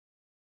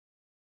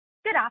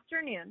Good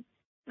afternoon.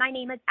 My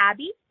name is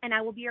Abby, and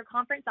I will be your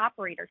conference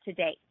operator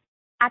today.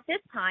 At this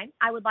time,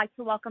 I would like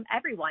to welcome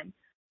everyone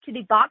to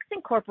the Box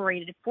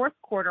Incorporated fourth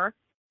quarter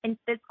and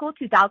fiscal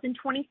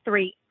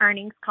 2023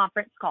 earnings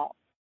conference call.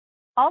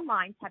 All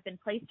lines have been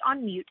placed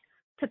on mute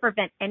to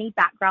prevent any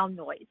background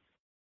noise.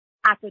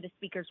 After the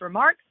speaker's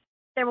remarks,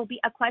 there will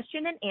be a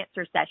question and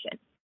answer session.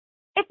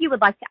 If you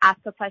would like to ask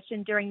a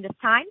question during this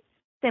time,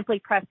 simply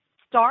press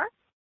star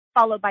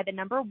followed by the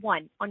number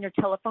 1 on your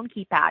telephone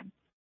keypad.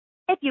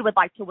 If you would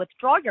like to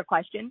withdraw your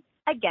question,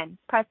 again,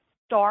 press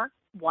star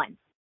 1.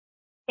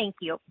 Thank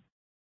you.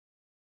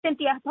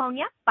 Cynthia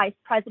Hiponia, Vice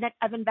President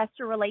of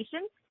Investor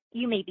Relations,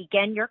 you may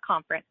begin your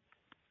conference.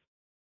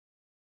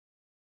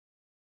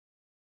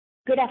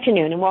 Good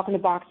afternoon, and welcome to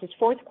Box's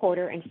fourth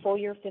quarter and full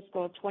year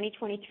fiscal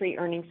 2023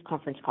 earnings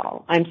conference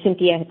call. I'm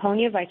Cynthia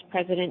Hiponia, Vice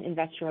President,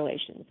 Investor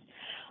Relations.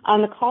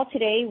 On the call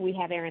today, we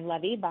have Aaron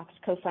Levie, Box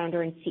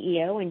co-founder and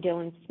CEO, and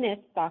Dylan Smith,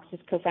 Box's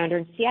co-founder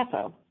and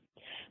CFO.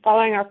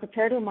 Following our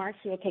prepared remarks,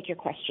 we will take your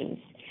questions.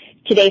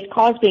 Today's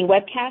call is being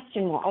webcast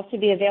and will also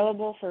be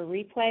available for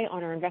replay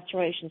on our investor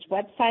relations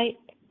website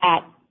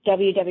at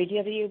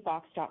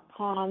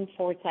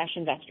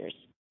www.box.com/investors.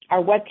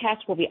 Our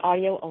webcast will be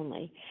audio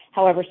only.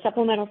 However,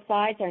 supplemental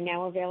slides are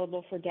now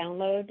available for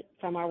download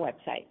from our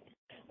website.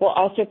 We'll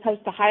also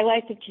post the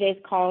highlights of today's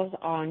calls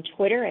on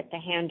Twitter at the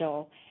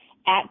handle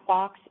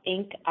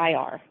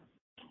 @BoxIncIR.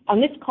 On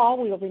this call,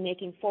 we will be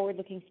making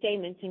forward-looking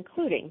statements,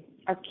 including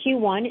our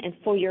Q1 and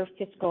full year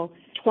fiscal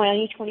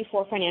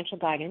 2024 financial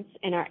guidance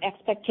and our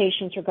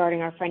expectations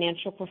regarding our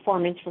financial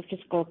performance for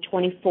fiscal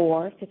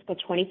 24, fiscal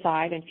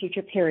 25, and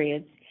future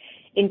periods,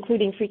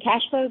 including free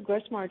cash flow,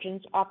 gross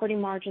margins,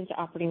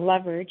 operating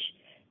leverage,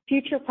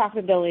 future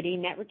profitability,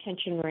 net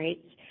retention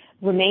rates,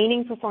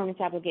 remaining performance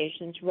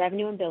obligations,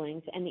 revenue and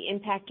billings, and the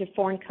impact of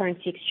foreign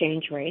currency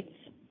exchange rates,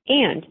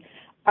 and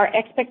our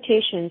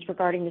expectations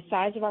regarding the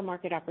size of our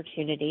market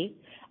opportunity,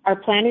 our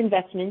planned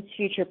investments,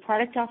 future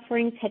product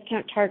offerings,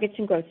 headcount targets,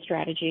 and growth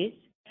strategies,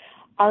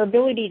 our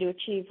ability to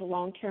achieve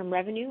long-term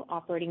revenue,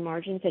 operating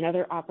margins, and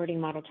other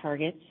operating model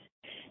targets,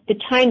 the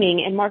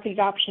timing and market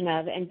adoption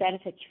of and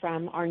benefits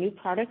from our new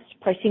products,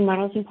 pricing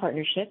models, and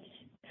partnerships,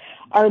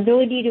 our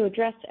ability to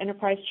address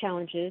enterprise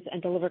challenges and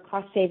deliver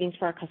cost savings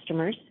for our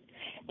customers,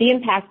 the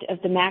impact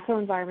of the macro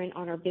environment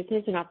on our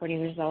business and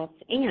operating results,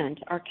 and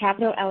our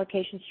capital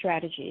allocation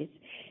strategies,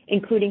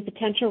 including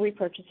potential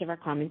repurchase of our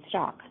common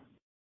stock.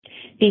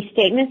 These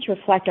statements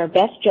reflect our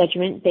best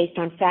judgment based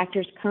on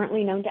factors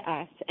currently known to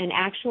us, and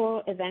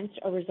actual events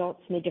or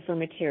results may differ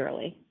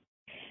materially.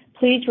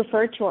 Please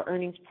refer to our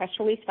earnings press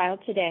release filed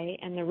today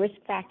and the risk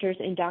factors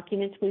and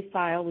documents we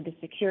file with the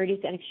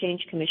Securities and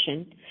Exchange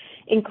Commission,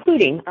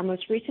 including our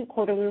most recent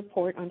quarterly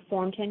report on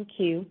Form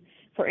 10-Q,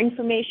 for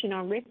information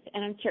on risks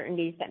and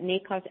uncertainties that may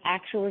cause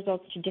actual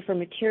results to differ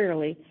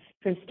materially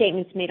from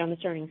statements made on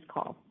this earnings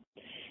call.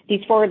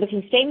 These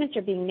forward-looking statements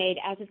are being made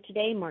as of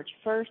today, March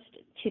 1st,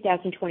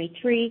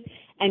 2023,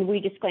 and we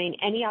disclaim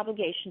any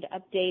obligation to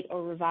update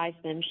or revise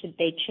them should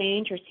they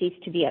change or cease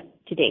to be up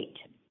to date.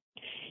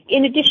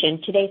 In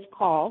addition, today's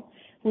call,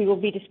 we will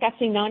be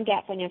discussing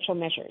non-GAAP financial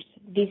measures.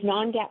 These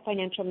non-GAAP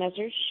financial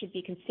measures should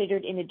be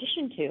considered in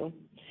addition to,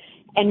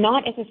 and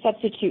not as a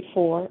substitute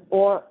for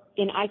or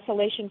in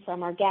isolation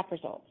from, our GAAP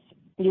results.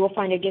 You will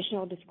find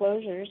additional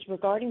disclosures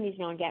regarding these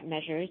non-GAAP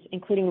measures,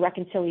 including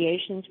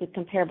reconciliations with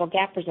comparable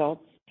GAAP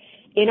results,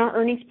 in our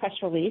earnings press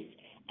release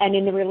and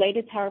in the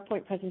related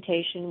PowerPoint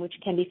presentation, which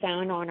can be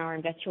found on our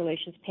investor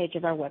relations page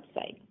of our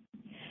website.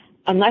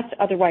 Unless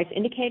otherwise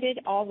indicated,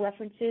 all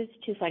references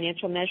to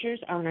financial measures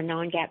are on a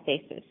non-GAAP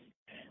basis.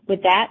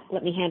 With that,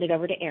 let me hand it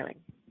over to Aaron.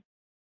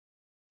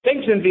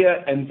 Thanks,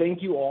 Cynthia, and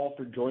thank you all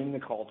for joining the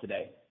call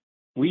today.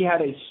 We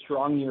had a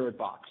strong year at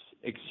Box,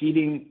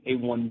 exceeding a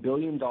 $1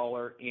 billion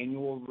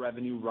annual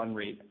revenue run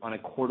rate on a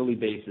quarterly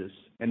basis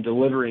and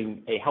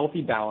delivering a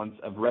healthy balance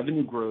of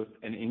revenue growth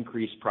and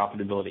increased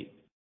profitability.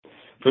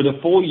 For the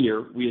full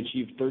year, we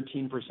achieved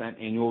 13%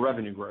 annual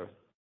revenue growth.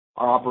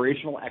 Our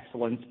operational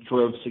excellence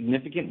drove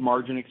significant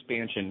margin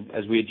expansion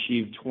as we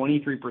achieved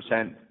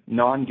 23%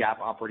 non-GAAP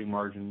operating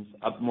margins,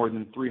 up more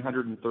than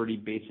 330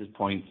 basis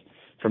points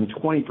from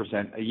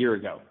 20% a year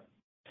ago.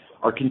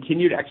 Our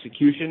continued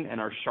execution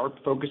and our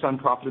sharp focus on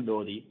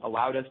profitability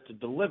allowed us to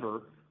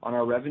deliver on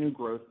our revenue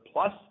growth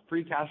plus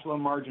free cash flow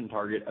margin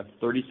target of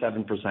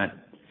 37%,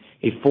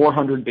 a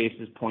 400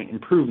 basis point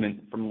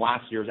improvement from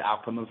last year's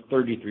outcome of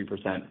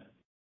 33%.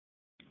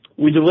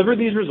 We delivered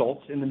these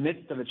results in the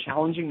midst of a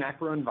challenging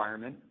macro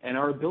environment, and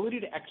our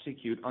ability to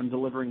execute on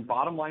delivering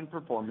bottom-line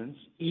performance,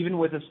 even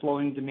with a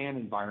slowing demand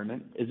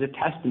environment, is a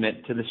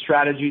testament to the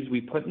strategies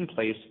we put in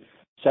place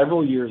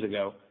several years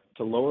ago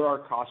to lower our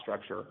cost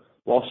structure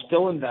while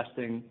still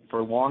investing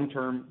for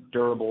long-term,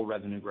 durable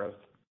revenue growth.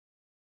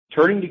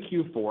 Turning to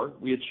Q4,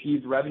 we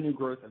achieved revenue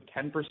growth of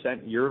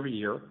 10%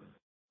 year-over-year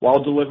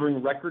while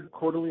delivering record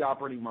quarterly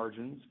operating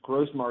margins,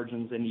 gross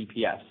margins, and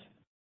EPS.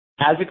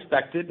 As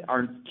expected,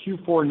 our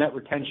Q4 net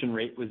retention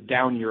rate was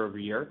down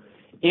year-over-year,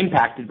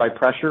 impacted by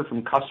pressure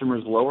from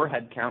customers' lower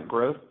headcount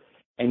growth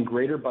and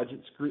greater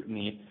budget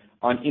scrutiny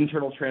on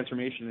internal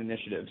transformation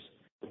initiatives.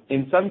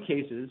 In some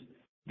cases,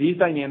 these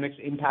dynamics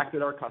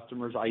impacted our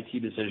customers'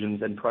 IT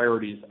decisions and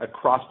priorities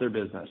across their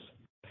business.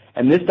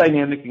 And this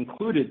dynamic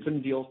included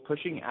some deals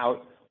pushing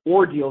out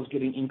or deals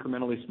getting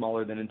incrementally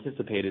smaller than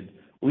anticipated,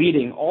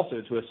 leading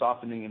also to a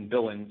softening in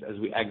billings as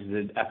we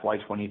exited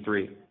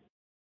FY23.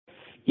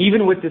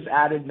 Even with this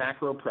added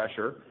macro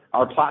pressure,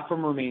 our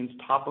platform remains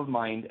top of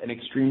mind and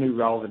extremely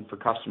relevant for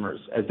customers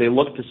as they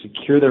look to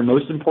secure their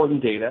most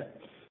important data,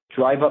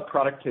 drive up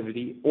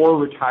productivity, or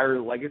retire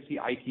legacy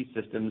IT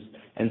systems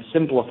and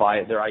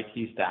simplify their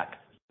IT stack.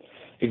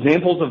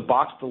 Examples of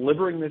Box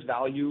delivering this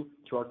value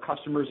to our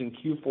customers in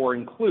Q4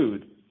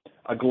 include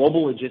a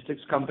global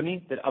logistics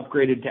company that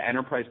upgraded to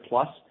Enterprise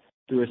Plus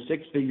through a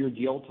 6-figure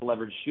deal to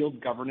leverage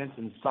Shield Governance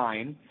and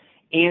Sign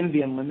and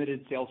the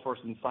unlimited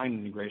Salesforce and Sign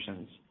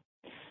integrations.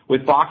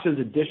 With Box's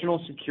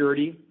additional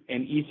security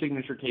and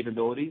e-signature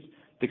capabilities,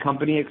 the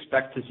company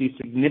expects to see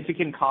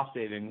significant cost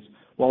savings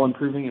while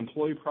improving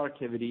employee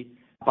productivity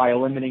by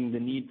eliminating the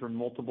need for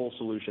multiple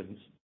solutions.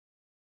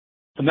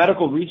 The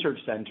medical research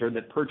center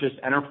that purchased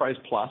Enterprise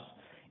Plus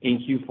in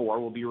Q4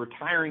 will be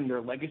retiring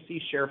their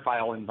legacy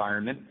ShareFile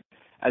environment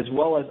as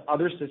well as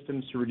other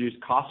systems to reduce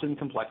cost and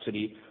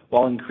complexity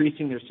while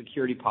increasing their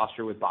security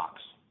posture with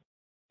Box.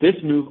 This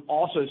move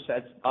also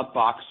sets up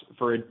Box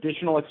for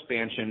additional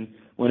expansion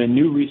when a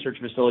new research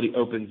facility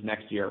opens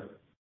next year.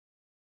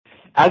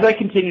 As I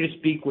continue to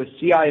speak with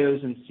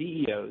CIOs and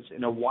CEOs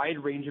in a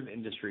wide range of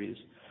industries,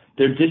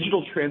 their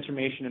digital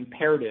transformation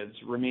imperatives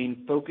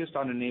remain focused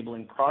on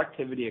enabling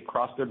productivity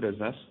across their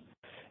business,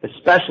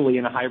 especially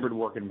in a hybrid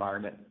work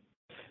environment.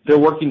 They're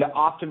working to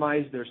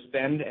optimize their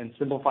spend and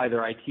simplify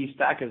their IT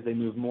stack as they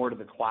move more to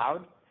the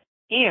cloud,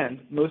 and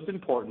most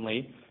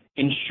importantly,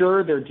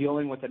 ensure they're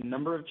dealing with a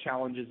number of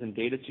challenges in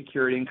data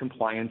security and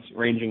compliance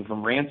ranging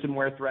from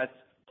ransomware threats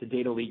to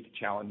data leak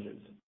challenges.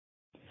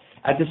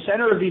 At the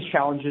center of these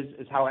challenges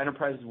is how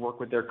enterprises work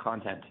with their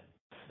content.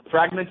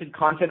 Fragmented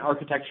content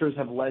architectures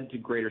have led to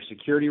greater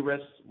security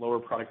risks, lower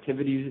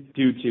productivity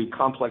due to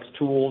complex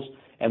tools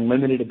and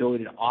limited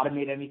ability to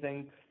automate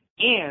anything,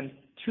 and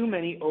too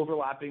many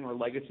overlapping or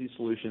legacy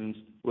solutions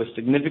with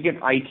significant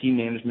IT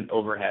management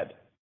overhead.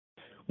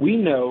 We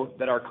know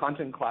that our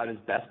Content Cloud is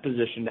best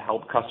positioned to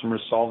help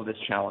customers solve this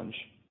challenge.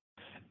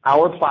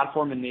 Our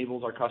platform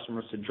enables our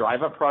customers to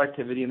drive up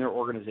productivity in their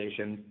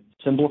organization,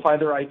 simplify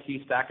their IT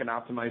stack and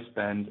optimize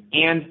spend,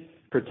 and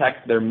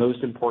protect their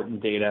most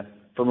important data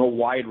from a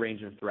wide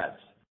range of threats.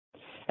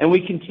 And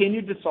we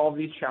continue to solve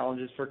these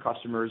challenges for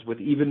customers with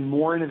even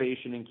more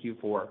innovation in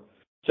Q4,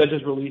 such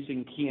as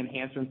releasing key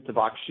enhancements to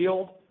Box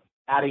Shield,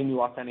 adding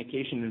new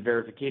authentication and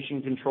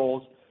verification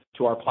controls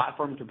to our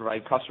platform to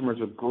provide customers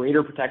with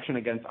greater protection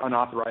against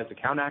unauthorized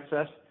account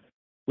access.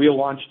 We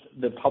launched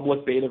the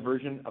public beta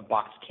version of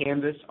Box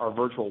Canvas, our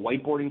virtual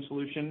whiteboarding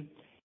solution,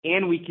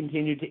 and we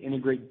continue to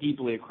integrate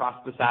deeply across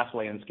the SaaS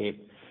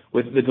landscape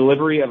with the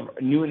delivery of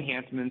new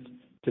enhancements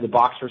to the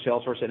Box for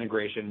Salesforce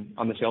integration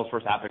on the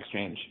Salesforce App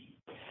Exchange.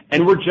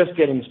 And we're just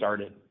getting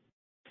started.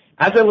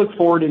 As I look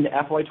forward into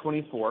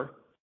FY24,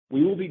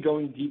 we will be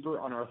going deeper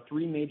on our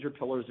 3 major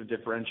pillars of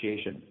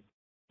differentiation.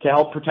 To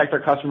help protect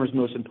our customers'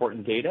 most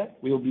important data,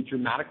 we will be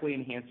dramatically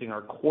enhancing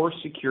our core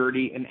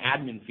security and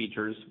admin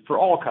features for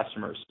all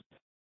customers,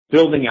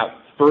 building out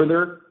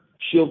further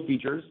Shield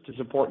features to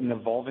support an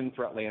evolving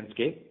threat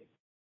landscape,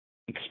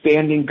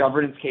 expanding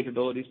governance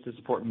capabilities to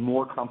support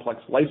more complex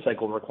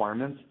lifecycle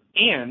requirements,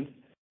 and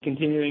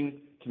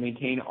continuing to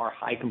maintain our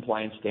high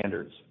compliance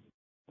standards.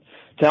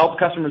 To help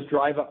customers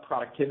drive up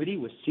productivity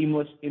with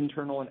seamless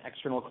internal and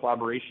external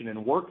collaboration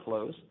and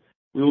workflows,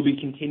 we will be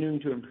continuing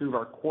to improve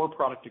our core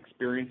product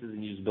experiences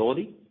and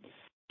usability,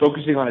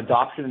 focusing on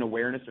adoption and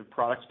awareness of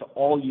products to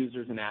all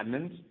users and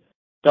admins,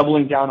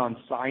 doubling down on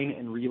Sign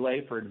and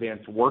Relay for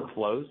advanced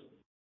workflows,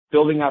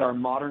 building out our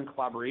modern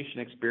collaboration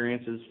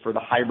experiences for the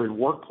hybrid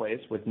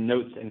workplace with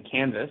Notes and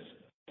Canvas,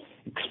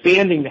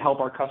 expanding to help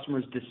our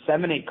customers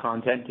disseminate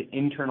content to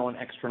internal and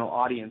external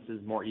audiences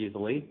more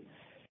easily,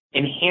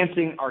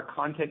 enhancing our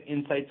content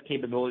insights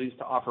capabilities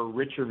to offer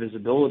richer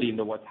visibility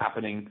into what's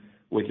happening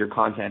with your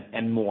content,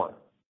 and more.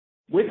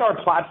 With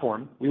our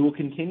platform, we will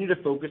continue to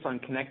focus on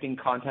connecting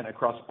content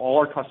across all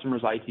our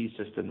customers' IT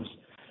systems,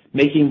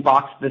 making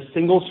Box the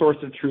single source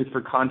of truth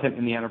for content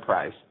in the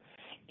enterprise,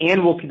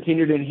 and we'll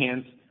continue to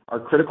enhance our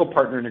critical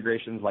partner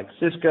integrations like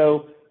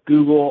Cisco,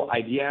 Google,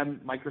 IBM,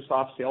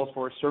 Microsoft,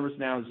 Salesforce,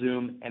 ServiceNow,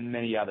 Zoom, and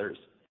many others,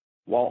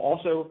 while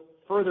also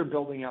further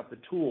building out the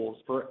tools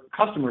for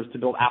customers to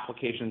build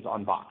applications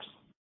on Box.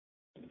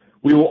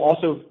 We will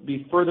also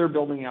be further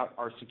building out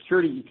our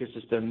security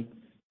ecosystem,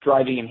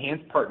 driving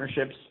enhanced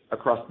partnerships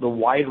across the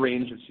wide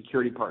range of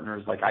security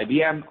partners like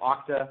IBM,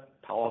 Okta,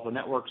 Palo Alto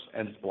Networks,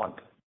 and Splunk.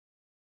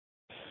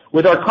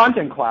 With our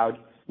Content Cloud,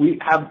 we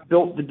have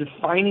built the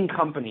defining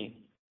company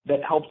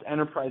that helps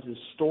enterprises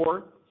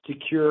store,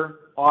 secure,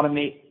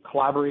 automate,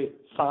 collaborate,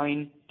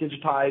 sign,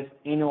 digitize,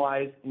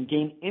 analyze, and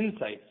gain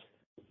insights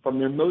from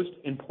their most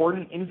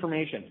important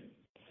information.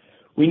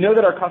 We know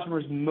that our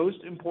customers'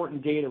 most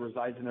important data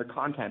resides in their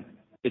content,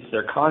 It's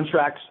their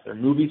contracts, their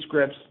movie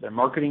scripts, their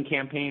marketing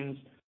campaigns,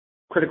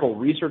 critical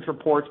research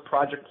reports,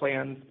 project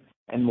plans,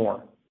 and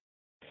more.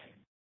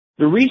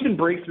 The recent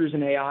breakthroughs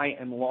in AI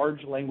and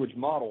large language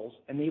models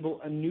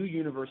enable a new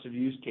universe of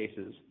use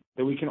cases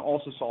that we can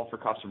also solve for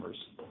customers.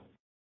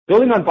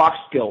 Building on Box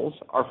Skills,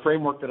 our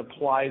framework that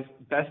applies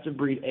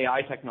best-of-breed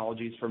AI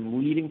technologies from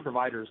leading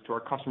providers to our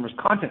customers'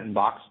 content in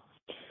Box,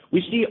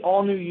 we see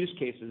all new use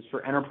cases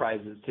for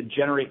enterprises to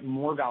generate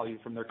more value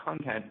from their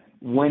content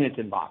when it's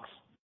in Box.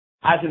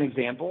 As an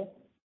example,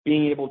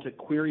 being able to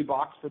query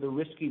Box for the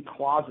risky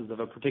clauses of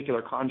a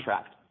particular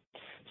contract,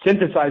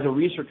 synthesize a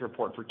research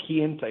report for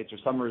key insights or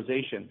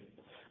summarization,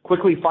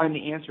 quickly find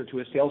the answer to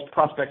a sales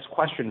prospect's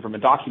question from a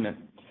document,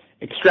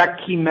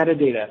 extract key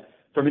metadata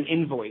from an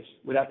invoice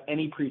without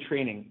any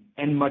pre-training,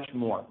 and much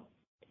more.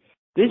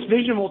 This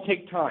vision will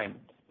take time,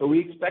 but we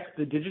expect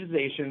the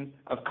digitization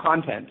of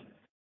content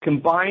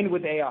combined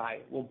with AI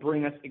will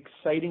bring us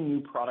exciting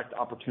new product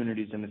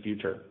opportunities in the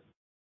future.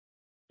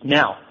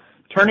 Now,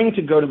 turning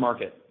to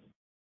go-to-market.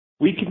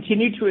 We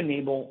continue to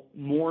enable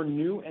more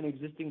new and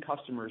existing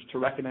customers to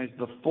recognize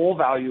the full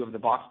value of the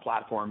Box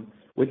platform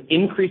with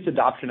increased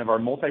adoption of our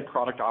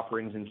multi-product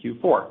offerings in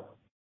Q4.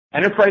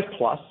 Enterprise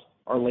Plus,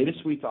 our latest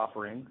Suites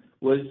offering,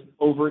 was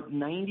over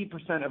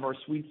 90% of our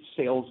Suites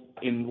sales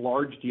in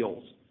large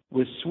deals,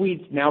 with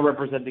Suites now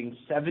representing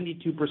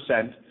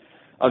 72%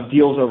 of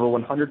deals over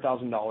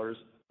 $100,000,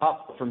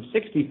 up from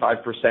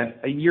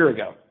 65% a year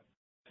ago.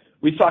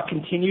 We saw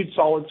continued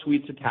solid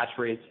Suites attach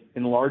rates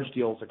in large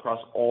deals across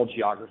all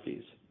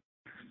geographies.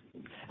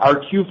 Our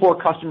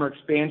Q4 customer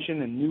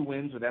expansion and new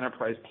wins with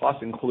Enterprise Plus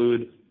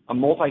include a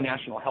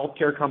multinational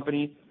healthcare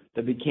company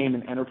that became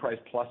an Enterprise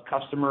Plus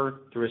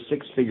customer through a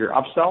six-figure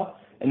upsell,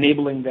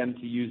 enabling them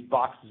to use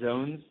Box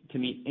Zones to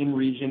meet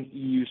in-region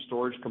EU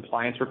storage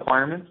compliance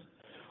requirements,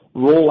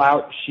 roll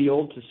out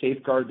Shield to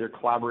safeguard their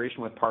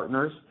collaboration with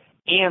partners,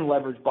 and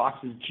leverage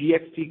Box's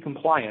GxP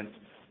compliance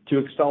to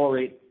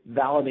accelerate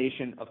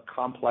validation of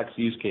complex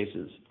use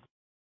cases.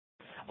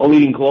 A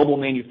leading global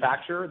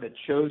manufacturer that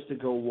chose to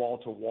go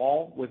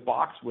wall-to-wall with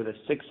Box with a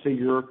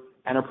six-figure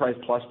Enterprise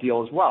Plus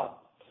deal as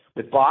well.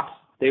 With Box,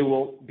 they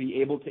will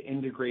be able to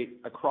integrate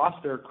across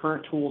their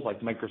current tools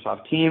like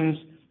Microsoft Teams,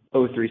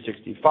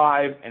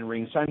 O365, and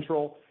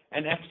RingCentral,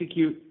 and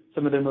execute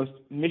some of their most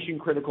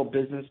mission-critical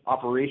business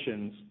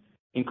operations,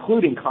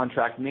 including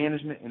contract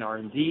management and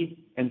R&D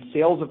and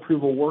sales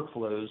approval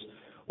workflows,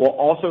 while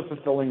also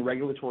fulfilling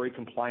regulatory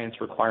compliance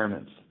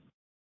requirements.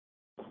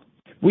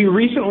 We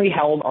recently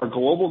held our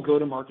global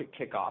go-to-market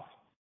kickoff,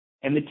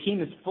 and the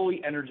team is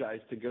fully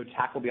energized to go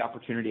tackle the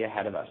opportunity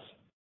ahead of us.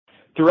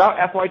 Throughout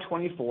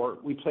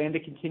FY24, we plan to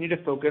continue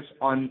to focus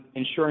on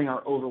ensuring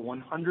our over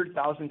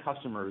 100,000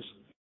 customers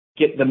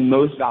get the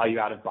most value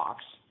out of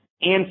Box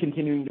and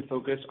continuing to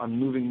focus on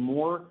moving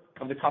more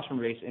of the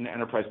customer base into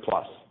Enterprise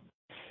Plus.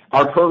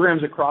 Our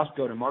programs across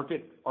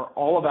go-to-market are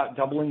all about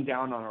doubling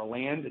down on our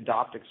land,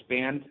 adopt,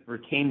 expand,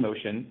 retain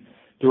motion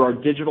through our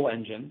digital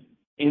engine,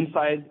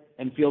 inside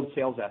and field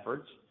sales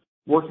efforts,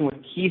 working with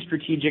key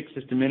strategic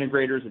system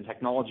integrators and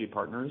technology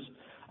partners,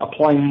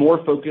 applying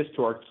more focus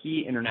to our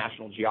key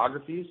international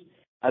geographies,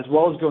 as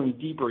well as going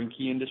deeper in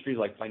key industries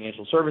like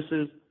financial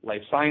services,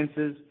 life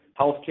sciences,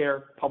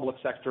 healthcare, public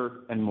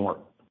sector, and more.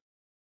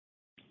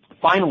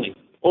 Finally,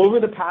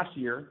 over the past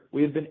year,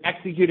 we have been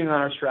executing on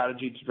our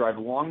strategy to drive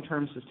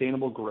long-term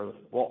sustainable growth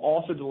while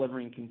also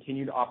delivering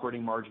continued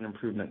operating margin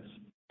improvements.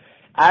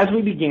 As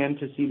we began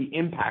to see the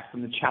impact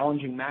from the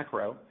challenging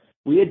macro,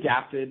 we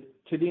adapted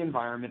to the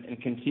environment and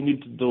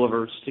continued to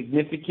deliver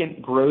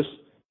significant gross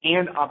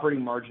and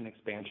operating margin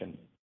expansion.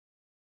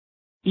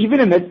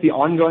 Even amidst the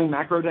ongoing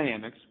macro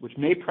dynamics, which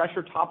may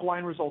pressure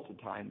top-line results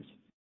at times,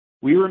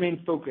 we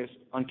remain focused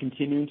on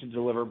continuing to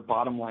deliver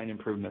bottom-line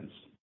improvements.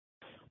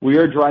 We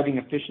are driving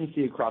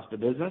efficiency across the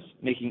business,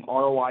 making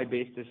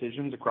ROI-based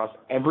decisions across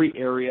every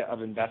area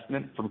of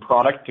investment from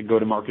product to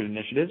go-to-market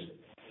initiatives,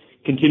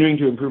 continuing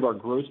to improve our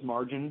gross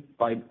margin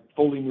by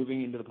fully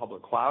moving into the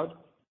public cloud,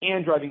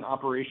 and driving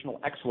operational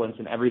excellence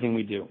in everything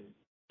we do.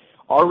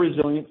 Our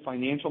resilient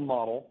financial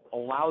model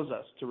allows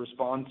us to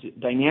respond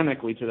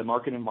dynamically to the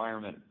market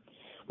environment,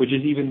 which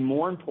is even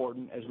more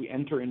important as we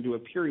enter into a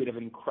period of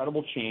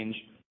incredible change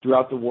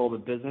throughout the world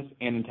of business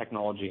and in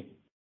technology.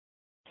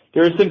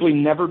 There has simply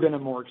never been a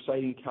more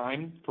exciting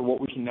time for what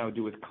we can now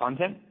do with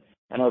content,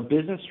 and our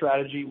business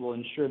strategy will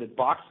ensure that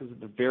Box is at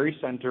the very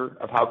center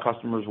of how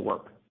customers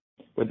work.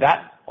 With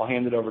that, I'll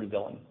hand it over to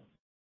Dylan.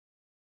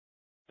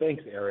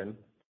 Thanks, Aaron.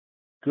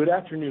 Good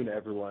afternoon,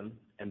 everyone,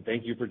 and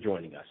thank you for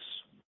joining us.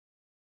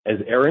 As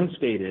Aaron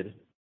stated,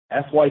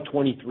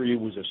 FY23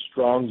 was a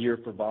strong year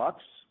for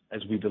Box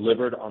as we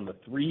delivered on the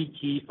three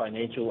key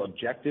financial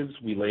objectives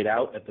we laid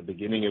out at the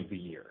beginning of the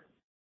year.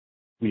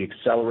 We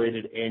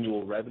accelerated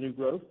annual revenue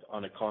growth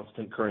on a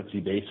constant currency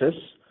basis,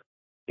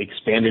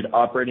 expanded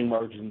operating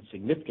margins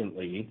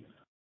significantly,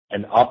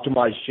 and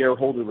optimized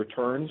shareholder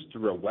returns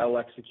through a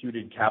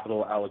well-executed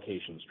capital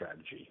allocation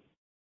strategy.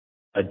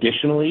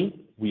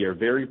 Additionally, we are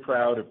very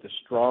proud of the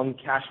strong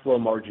cash flow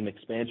margin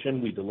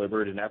expansion we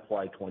delivered in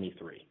FY23.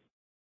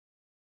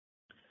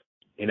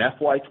 In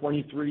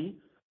FY23,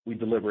 we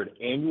delivered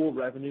annual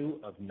revenue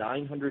of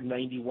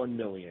 $991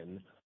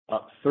 million,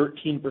 up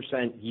 13%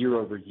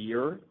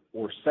 year-over-year,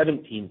 or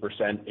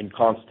 17% in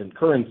constant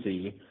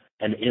currency,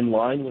 and in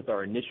line with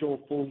our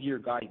initial full-year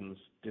guidance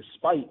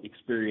despite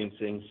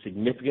experiencing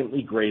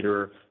significantly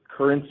greater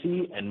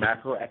currency and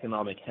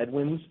macroeconomic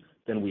headwinds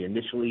than we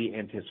initially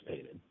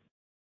anticipated.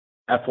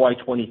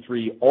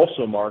 FY23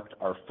 also marked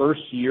our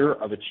first year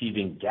of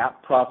achieving GAAP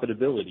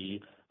profitability,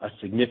 a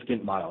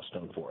significant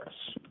milestone for us.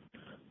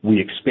 We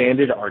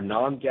expanded our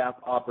non-GAAP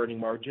operating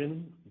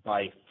margin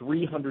by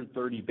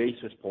 330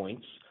 basis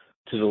points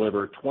to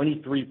deliver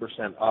 23%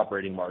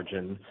 operating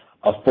margin,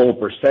 a full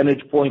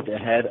percentage point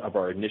ahead of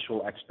our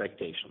initial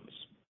expectations.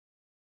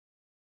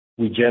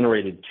 We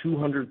generated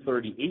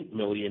 $238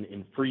 million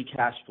in free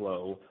cash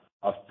flow,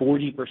 a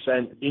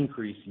 40%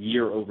 increase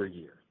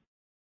year-over-year.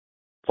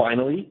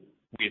 Finally,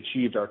 we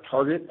achieved our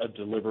target of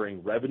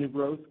delivering revenue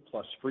growth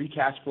plus free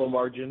cash flow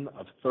margin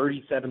of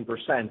 37%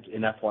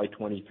 in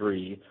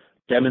FY23,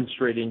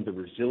 demonstrating the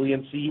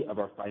resiliency of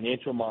our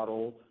financial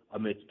model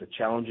amidst a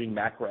challenging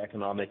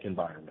macroeconomic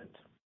environment.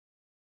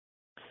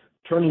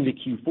 Turning to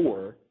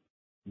Q4,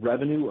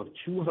 revenue of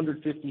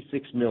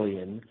 $256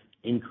 million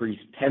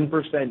increased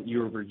 10%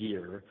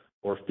 year-over-year,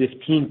 or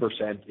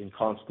 15% in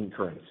constant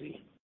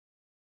currency.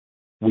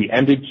 We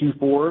ended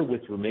Q4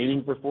 with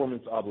remaining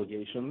performance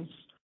obligations,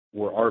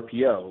 or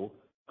RPO,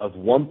 of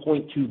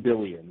 $1.2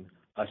 billion,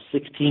 a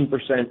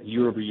 16%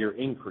 year-over-year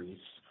increase,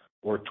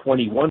 or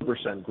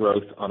 21%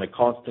 growth on a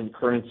constant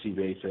currency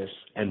basis,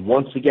 and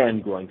once again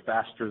growing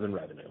faster than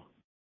revenue.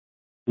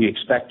 We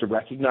expect to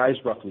recognize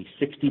roughly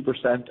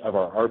 60% of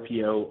our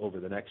RPO over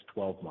the next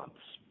 12 months.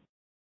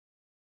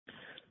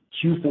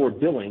 Q4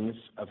 billings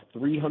of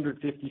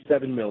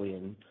 $357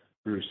 million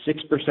grew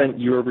 6%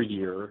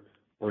 year-over-year,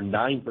 or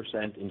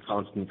 9% in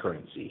constant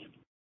currency.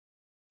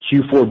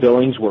 Q4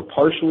 billings were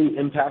partially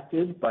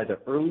impacted by the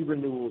early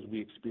renewals we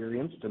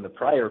experienced in the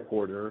prior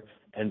quarter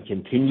and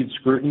continued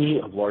scrutiny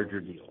of larger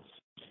deals.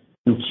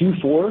 In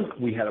Q4,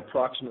 we had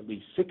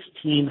approximately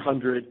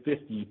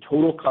 1,650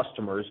 total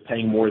customers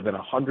paying more than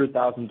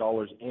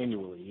 $100,000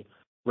 annually,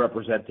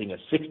 representing a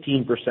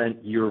 16%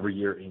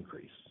 year-over-year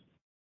increase.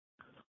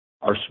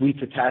 Our Suites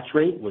attach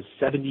rate was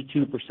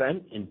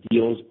 72% in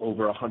deals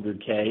over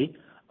 $100K,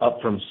 up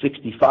from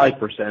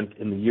 65%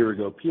 in the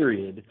year-ago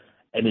period,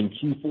 and in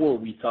Q4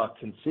 we saw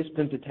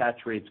consistent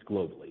attach rates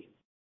globally.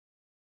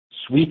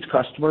 Suites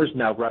customers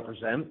now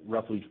represent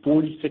roughly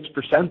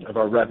 46% of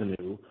our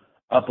revenue,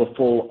 up a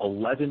full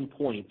 11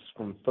 points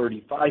from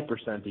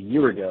 35% a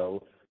year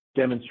ago,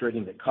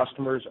 demonstrating that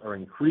customers are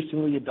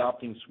increasingly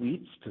adopting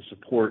Suites to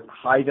support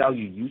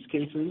high-value use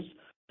cases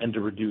and to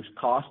reduce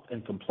cost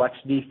and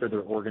complexity for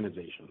their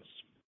organizations.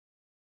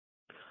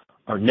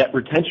 Our net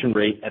retention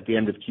rate at the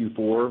end of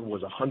Q4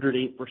 was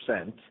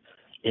 108%,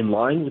 in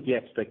line with the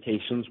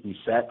expectations we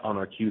set on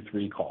our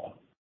Q3 call.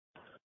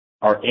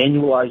 Our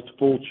annualized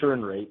full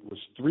churn rate was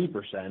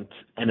 3%,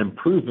 an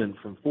improvement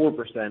from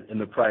 4% in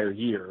the prior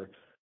year,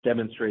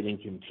 demonstrating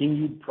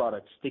continued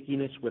product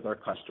stickiness with our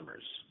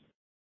customers.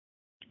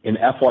 In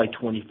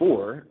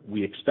FY24,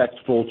 we expect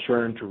full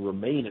churn to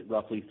remain at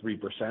roughly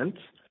 3%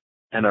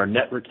 and our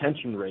net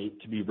retention rate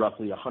to be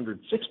roughly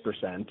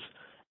 106%,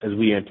 as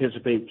we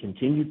anticipate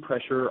continued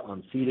pressure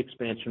on seat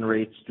expansion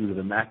rates due to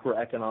the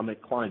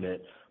macroeconomic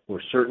climate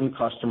where certain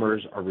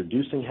customers are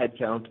reducing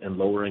headcount and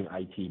lowering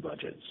IT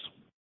budgets.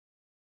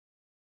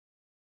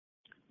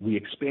 We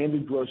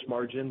expanded gross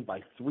margin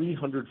by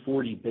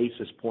 340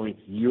 basis points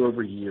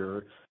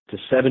year-over-year to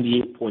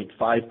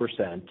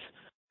 78.5%,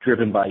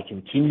 driven by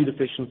continued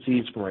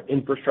efficiencies from our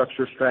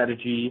infrastructure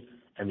strategy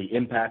and the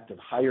impact of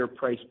higher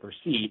price per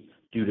seat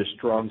due to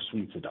strong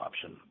Suites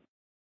adoption.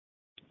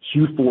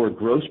 Q4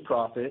 gross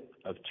profit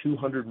of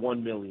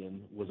 $201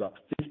 million was up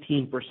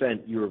 15%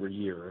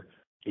 year-over-year,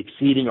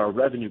 exceeding our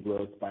revenue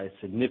growth by a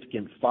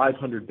significant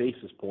 500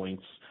 basis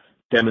points,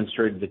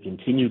 demonstrating the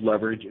continued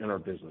leverage in our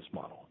business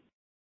model.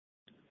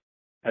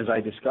 As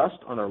I discussed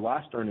on our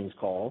last earnings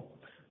call,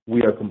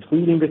 we are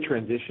completing the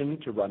transition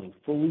to running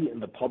fully in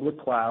the public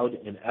cloud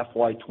in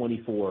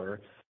FY24,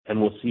 and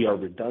will see our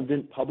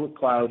redundant public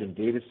cloud and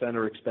data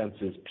center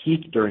expenses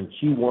peak during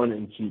Q1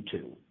 and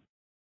Q2.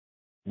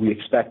 We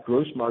expect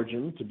gross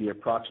margin to be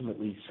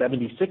approximately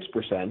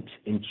 76%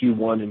 in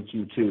Q1 and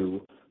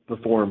Q2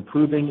 before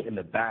improving in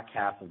the back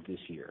half of this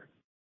year.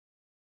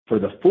 For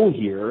the full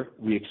year,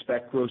 we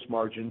expect gross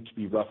margin to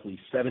be roughly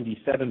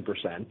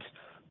 77%,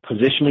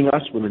 positioning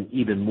us with an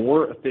even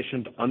more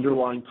efficient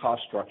underlying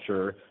cost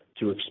structure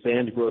to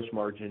expand gross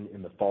margin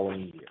in the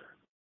following year.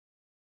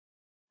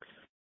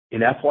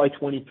 In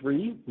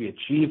FY23, we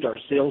achieved our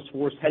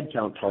Salesforce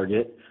headcount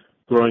target,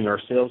 growing our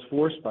sales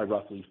force by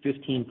roughly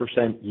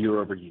 15%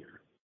 year-over-year.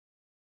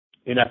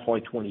 In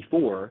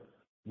FY24,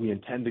 we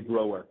intend to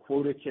grow our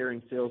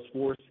quota-carrying sales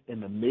force in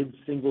the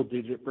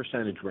mid-single-digit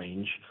percentage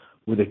range,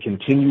 with a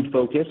continued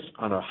focus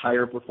on our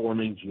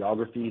higher-performing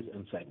geographies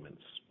and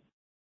segments.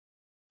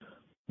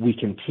 We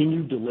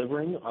continue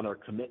delivering on our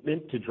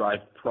commitment to drive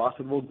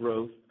profitable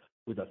growth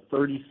with a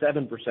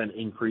 37%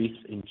 increase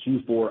in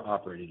Q4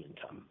 operating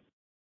income.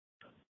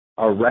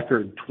 Our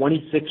record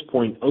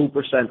 26.0%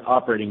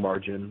 operating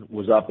margin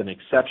was up an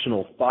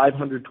exceptional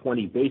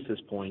 520 basis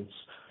points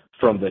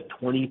from the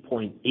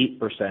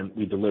 20.8%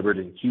 we delivered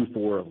in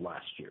Q4 of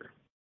last year.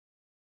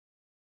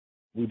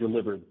 We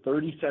delivered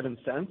 37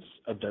 cents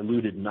of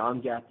diluted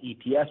non-GAAP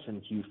EPS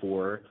in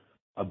Q4,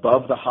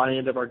 above the high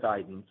end of our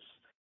guidance,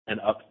 and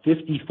up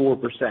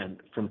 54%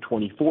 from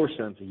 24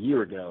 cents a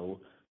year ago,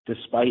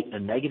 despite a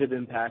negative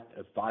impact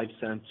of 5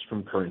 cents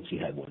from currency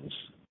headwinds.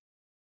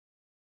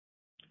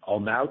 I'll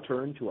now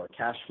turn to our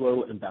cash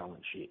flow and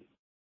balance sheet.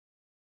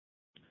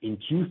 In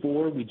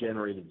Q4, we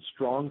generated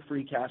strong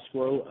free cash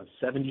flow of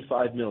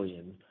 $75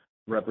 million,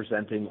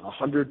 representing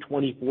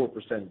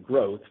 124%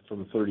 growth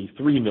from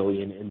 $33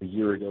 million in the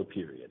year-ago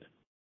period.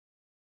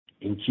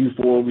 In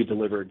Q4, we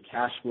delivered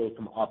cash flow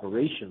from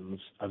operations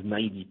of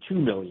 $92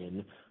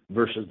 million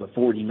versus the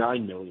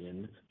 $49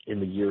 million in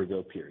the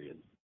year-ago period.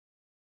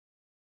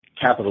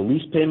 Capital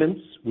lease payments,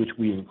 which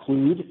we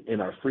include in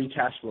our free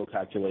cash flow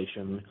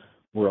calculation,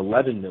 were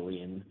 $11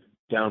 million,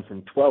 down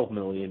from $12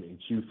 million in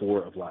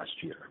Q4 of last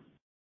year.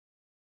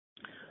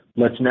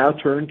 Let's now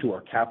turn to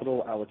our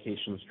capital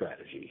allocation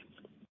strategy.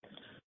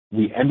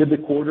 We ended the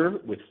quarter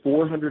with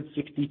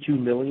 $462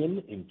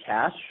 million in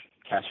cash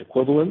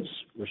equivalents,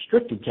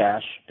 restricted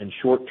cash, and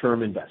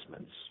short-term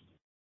investments.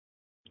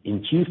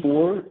 In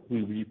Q4,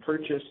 we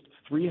repurchased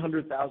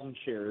 300,000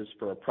 shares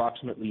for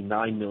approximately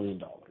 $9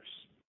 million.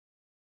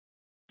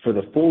 For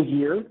the full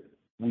year,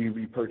 we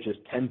repurchased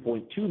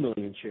 10.2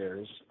 million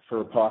shares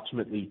for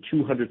approximately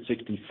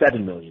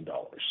 $267 million.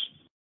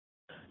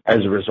 As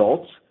a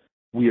result,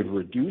 we have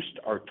reduced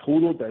our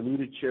total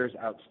diluted shares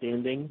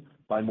outstanding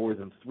by more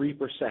than 3%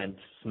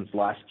 since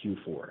last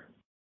Q4.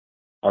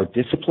 Our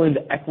disciplined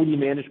equity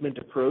management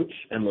approach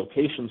and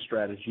location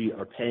strategy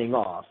are paying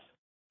off,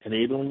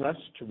 enabling us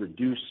to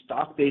reduce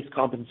stock-based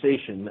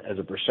compensation as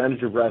a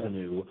percentage of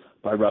revenue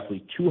by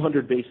roughly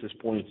 200 basis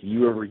points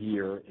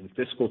year-over-year in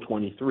fiscal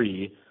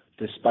 23,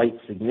 despite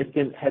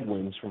significant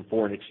headwinds from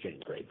foreign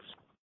exchange rates.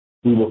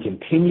 We will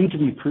continue to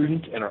be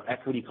prudent in our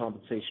equity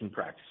compensation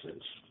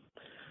practices.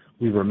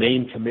 We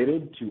remain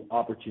committed to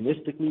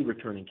opportunistically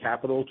returning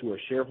capital to our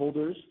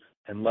shareholders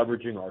and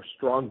leveraging our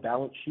strong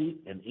balance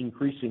sheet and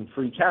increasing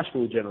free cash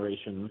flow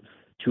generation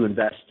to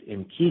invest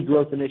in key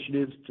growth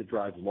initiatives to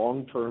drive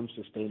long-term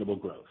sustainable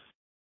growth.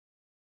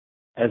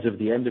 As of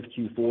the end of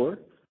Q4,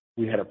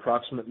 we had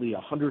approximately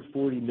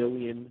 $140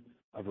 million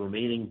of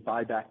remaining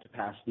buyback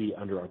capacity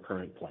under our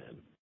current plan.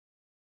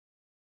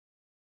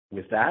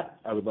 With that,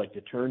 I would like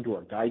to turn to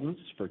our guidance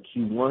for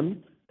Q1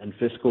 and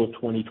fiscal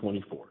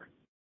 2024.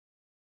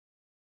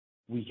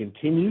 We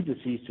continue to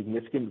see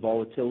significant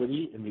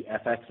volatility in the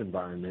FX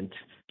environment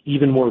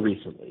even more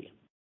recently.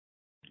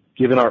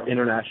 Given our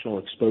international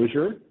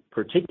exposure,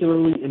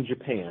 particularly in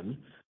Japan,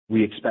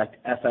 we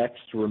expect FX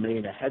to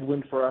remain a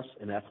headwind for us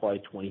in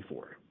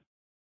FY24.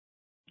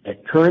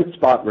 At current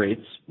spot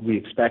rates, we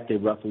expect a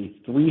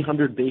roughly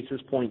 300 basis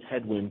point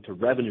headwind to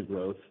revenue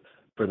growth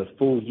for the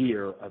full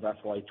year of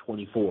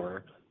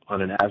FY24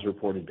 on an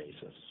as-reported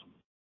basis.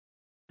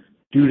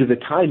 Due to the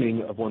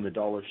timing of when the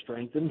dollar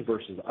strengthened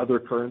versus other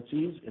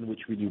currencies in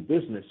which we do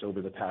business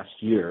over the past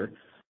year,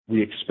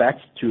 we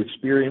expect to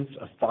experience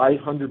a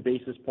 500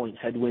 basis point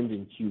headwind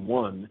in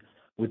Q1,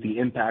 with the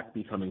impact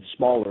becoming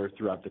smaller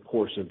throughout the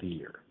course of the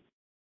year.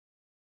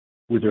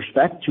 With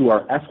respect to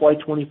our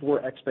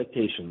FY24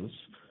 expectations,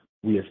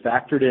 we have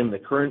factored in the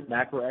current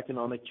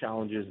macroeconomic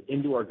challenges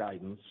into our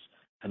guidance,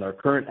 and our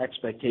current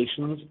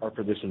expectations are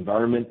for this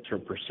environment to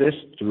persist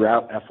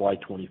throughout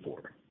FY24.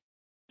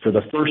 For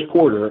the first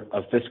quarter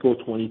of fiscal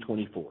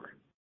 2024,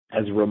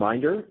 as a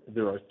reminder,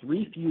 there are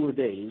 3 fewer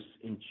days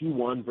in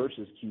Q1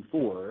 versus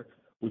Q4,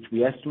 which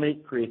we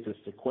estimate creates a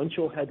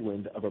sequential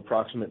headwind of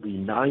approximately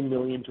 $9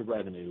 million to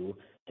revenue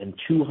and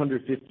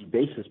 250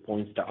 basis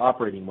points to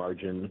operating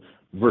margin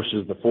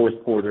versus the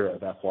fourth quarter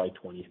of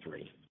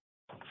FY23.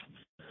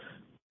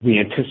 We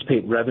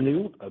anticipate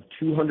revenue of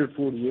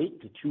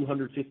 $248 to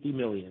 $250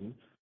 million,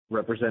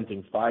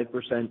 representing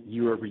 5%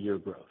 year-over-year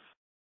growth.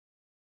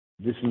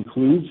 This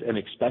includes an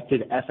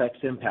expected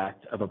FX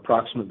impact of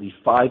approximately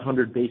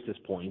 500 basis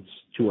points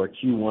to our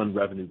Q1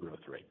 revenue growth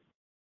rate.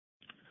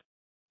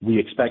 We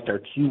expect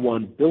our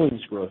Q1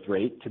 billings growth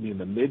rate to be in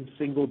the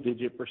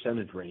mid-single-digit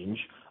 % range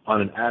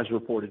on an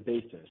as-reported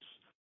basis,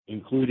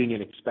 including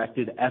an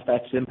expected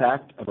FX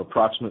impact of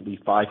approximately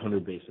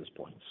 500 basis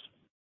points.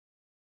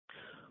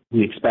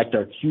 We expect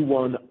our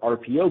Q1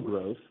 RPO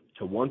growth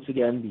to once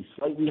again be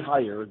slightly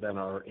higher than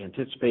our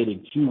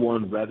anticipated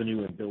Q1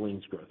 revenue and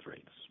billings growth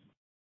rates.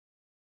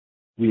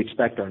 We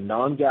expect our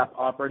non-GAAP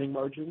operating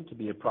margin to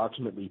be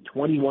approximately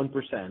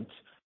 21%,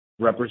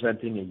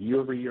 representing a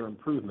year-over-year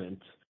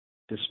improvement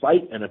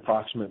despite an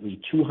approximately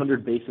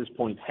 200 basis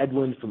point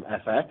headwind from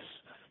FX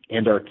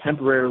and our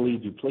temporarily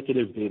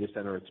duplicative data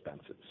center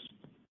expenses.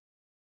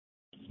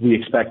 We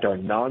expect our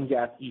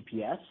non-GAAP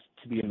EPS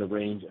to be in the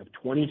range of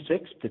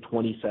 26 to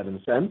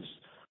 27 cents,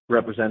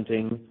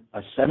 representing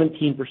a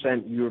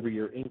 17%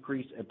 year-over-year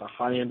increase at the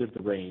high end of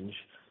the range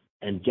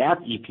and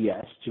GAAP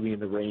EPS to be in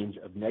the range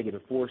of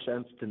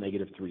 -$0.04 to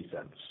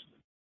 -$0.03.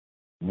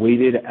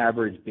 Weighted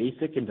average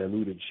basic and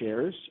diluted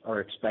shares are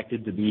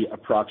expected to be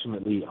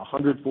approximately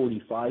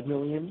 145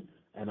 million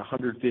and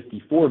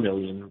 154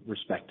 million,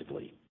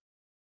 respectively.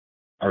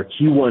 Our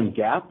Q1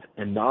 GAAP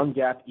and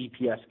non-GAAP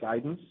EPS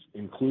guidance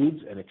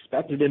includes an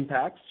expected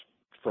impact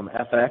from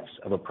FX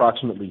of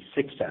approximately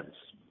 $0.06.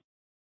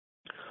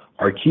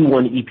 Our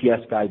Q1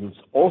 EPS guidance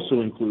also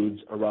includes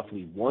a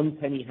roughly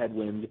 $0.01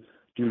 headwind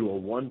due to a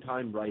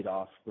one-time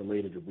write-off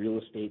related to real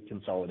estate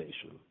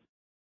consolidation.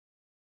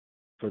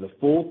 For the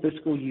full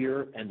fiscal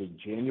year ending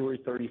January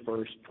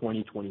 31st,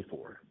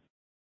 2024,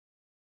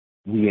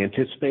 we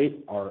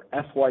anticipate our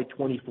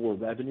FY24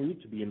 revenue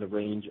to be in the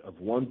range of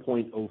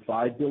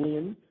 $1.05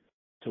 billion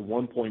to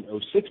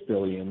 $1.06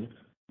 billion,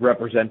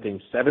 representing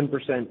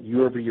 7%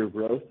 year-over-year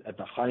growth at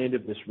the high end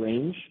of this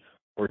range,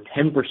 or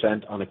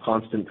 10% on a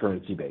constant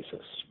currency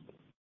basis.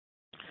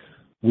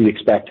 We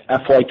expect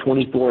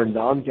FY24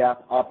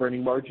 non-GAAP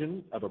operating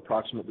margin of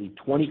approximately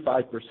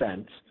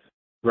 25%,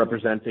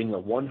 representing a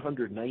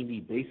 190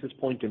 basis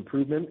point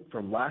improvement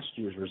from last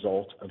year's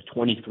result of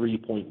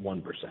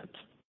 23.1%.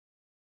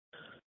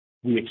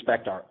 We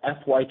expect our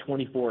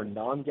FY24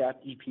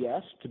 non-GAAP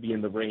EPS to be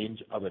in the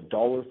range of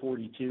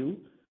 $1.42 to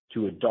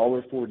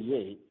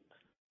 $1.48,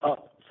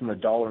 up from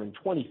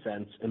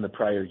 $1.20 in the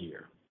prior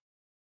year.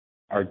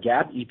 Our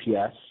GAAP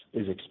EPS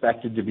is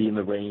expected to be in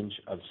the range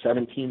of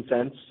 17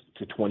 cents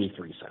to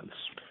 23 cents.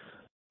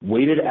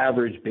 Weighted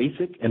average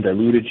basic and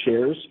diluted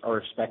shares are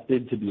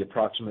expected to be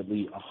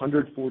approximately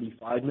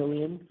 145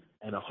 million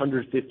and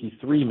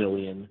 153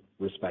 million,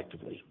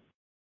 respectively.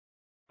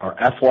 Our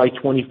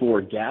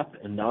FY24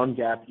 GAAP and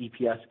non-GAAP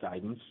EPS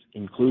guidance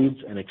includes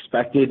an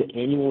expected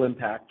annual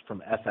impact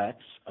from FX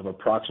of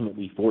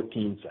approximately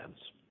 14 cents.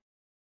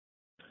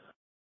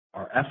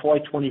 Our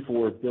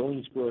FY24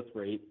 billings growth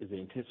rate is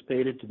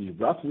anticipated to be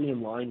roughly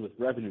in line with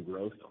revenue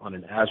growth on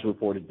an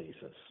as-reported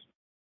basis.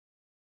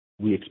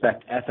 We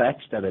expect FX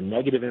to have a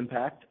negative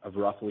impact of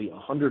roughly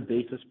 100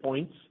 basis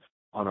points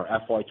on our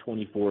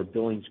FY24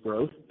 billings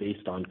growth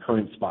based on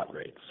current spot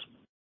rates.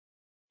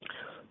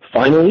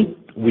 Finally,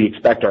 we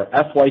expect our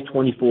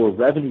FY24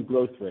 revenue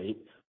growth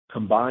rate,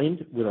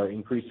 combined with our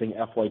increasing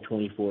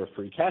FY24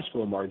 free cash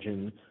flow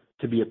margin,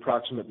 to be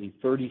approximately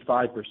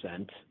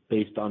 35%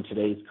 based on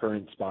today's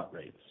current spot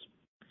rates.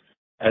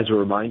 As a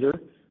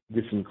reminder,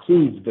 this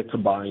includes the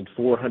combined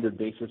 400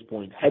 basis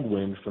point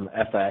headwind from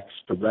FX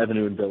to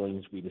revenue and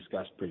billings we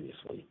discussed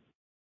previously.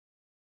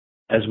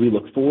 As we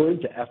look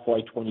forward to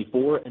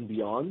FY24 and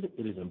beyond,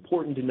 it is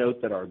important to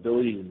note that our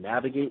ability to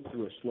navigate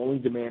through a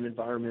slowing demand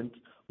environment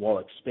while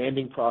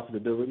expanding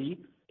profitability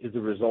is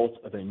the result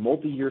of a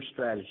multi-year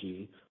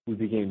strategy we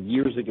began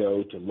years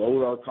ago to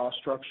lower our cost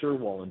structure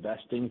while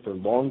investing for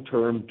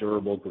long-term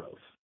durable growth.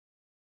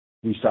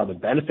 We saw the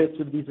benefits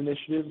of these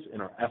initiatives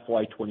in our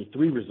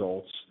FY23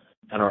 results,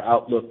 and our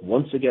outlook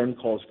once again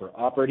calls for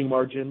operating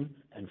margin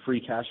and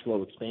free cash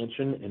flow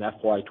expansion in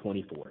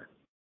FY24.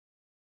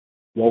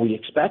 While we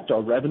expect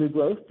our revenue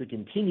growth to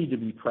continue to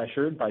be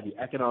pressured by the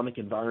economic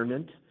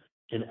environment,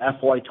 in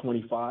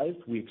FY25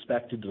 we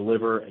expect to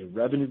deliver a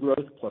revenue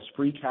growth plus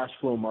free cash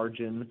flow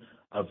margin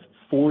of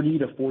 40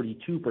 to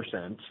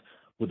 42%,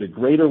 with a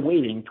greater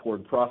weighting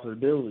toward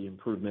profitability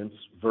improvements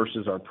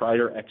versus our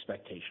prior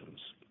expectations.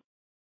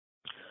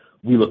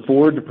 We look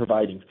forward to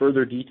providing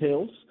further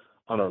details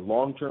on our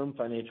long-term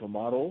financial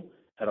model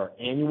at our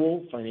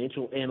annual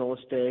Financial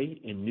Analyst Day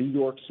in New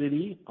York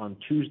City on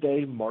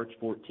Tuesday, March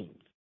 14th.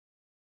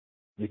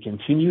 The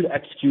continued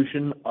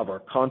execution of our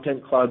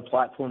Content Cloud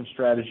platform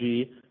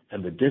strategy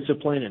and the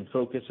discipline and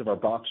focus of our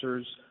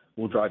Boxers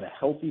will drive a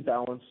healthy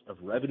balance of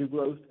revenue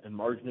growth and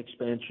margin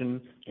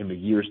expansion in the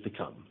years to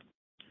come.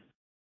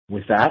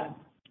 With that,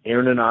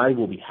 Aaron and I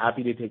will be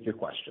happy to take your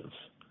questions.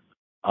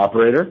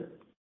 Operator?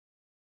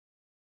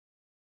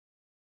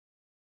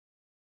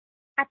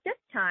 At this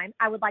time,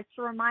 I would like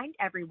to remind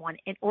everyone,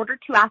 in order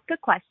to ask a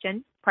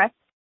question, press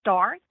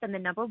star, then the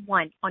number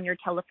 1 on your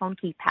telephone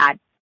keypad.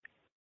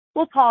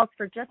 We'll pause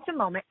for just a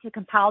moment to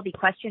compile the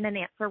question and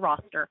answer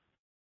roster.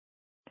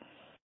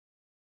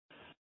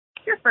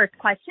 Your first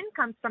question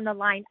comes from the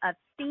line of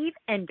Steve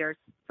Enders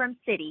from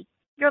Citi.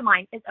 Your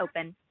line is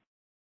open.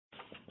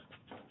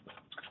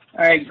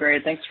 All right,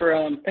 great. Thanks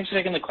for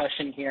taking the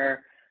question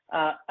here.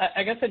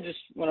 I guess I just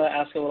want to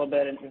ask a little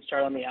bit and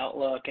start on the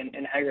outlook and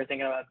how you're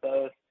thinking about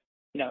both,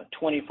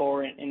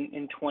 24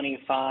 and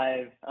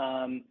 25.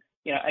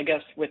 I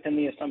guess within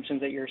the assumptions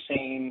that you're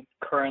seeing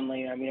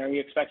currently, are you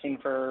expecting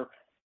for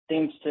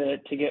things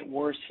to get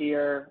worse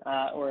here,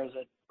 or is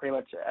it pretty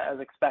much as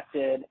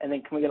expected? And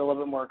then can we get a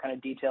little bit more kind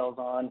of details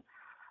on,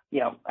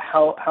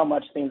 how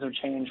much things have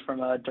changed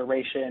from a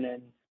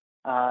duration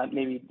and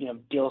maybe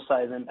deal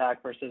size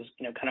impact versus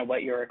kind of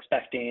what you're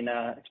expecting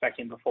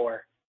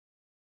before?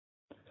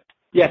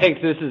 Yeah,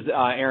 thanks. This is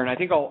Aaron. I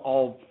think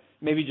I'll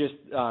maybe just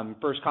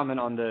first comment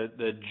on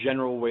the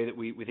general way that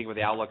we think about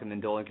the outlook, and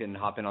then Dylan can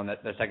hop in on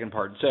the second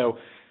part. So,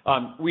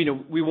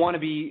 we want to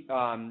be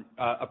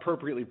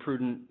appropriately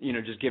prudent,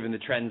 just given the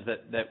trends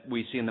that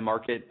we see in the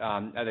market.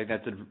 I think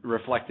that's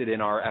reflected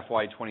in our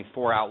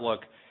FY24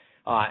 outlook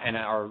and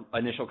our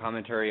initial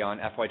commentary on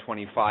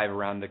FY25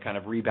 around the kind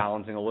of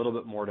rebalancing a little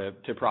bit more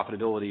to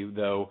profitability,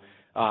 though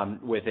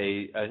with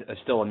a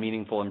still a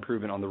meaningful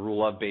improvement on the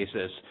rule of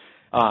basis.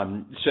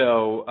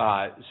 So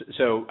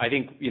I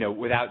think,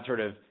 without sort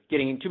of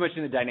getting too much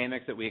into the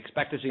dynamics that we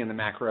expect to see in the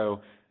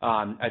macro,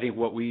 I think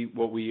what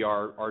we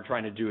are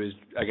trying to do is,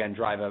 again,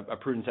 drive a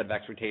prudent set of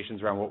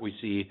expectations around what we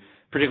see,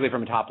 particularly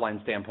from a top line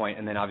standpoint,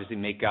 and then obviously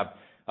make up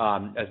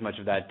as much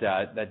of that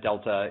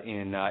delta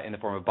in the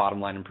form of bottom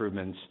line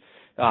improvements.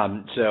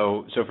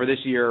 So for this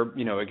year,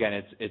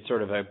 again, it's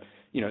sort of a,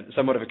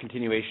 somewhat of a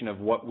continuation of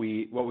what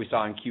we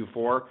saw in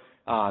Q4,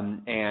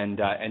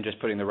 and just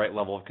putting the right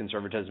level of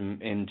conservatism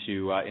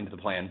into the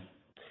plan.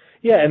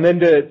 Yeah, and then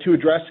to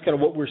address kind of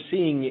what we're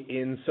seeing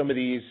in some of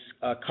these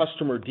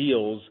customer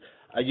deals,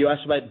 you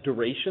asked about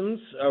durations,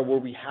 where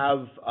we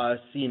have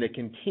seen a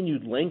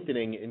continued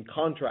lengthening in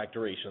contract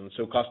durations.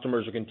 So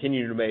customers are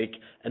continuing to make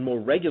and more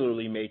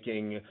regularly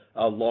making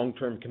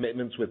long-term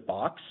commitments with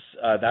Box.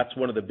 That's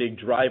one of the big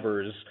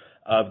drivers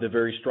of the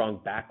very strong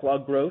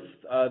backlog growth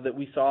that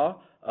we saw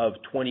of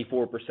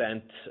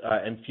 24%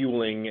 and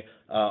fueling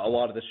a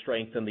lot of the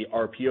strength in the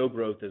RPO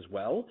growth as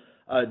well.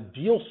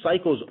 Deal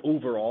cycles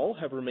overall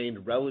have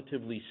remained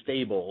relatively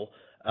stable.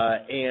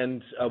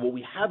 And what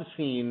we have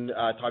seen,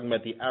 talking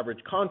about the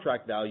average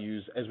contract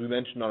values, as we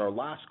mentioned on our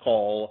last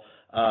call,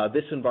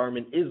 this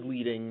environment is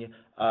leading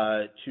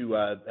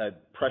to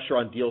pressure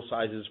on deal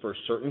sizes for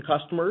certain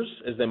customers,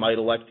 as they might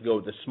elect to go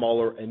with a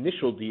smaller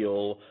initial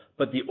deal,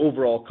 but the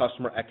overall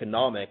customer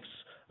economics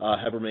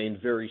have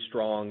remained very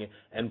strong,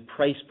 and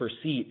price per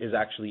seat is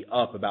actually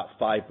up about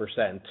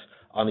 5%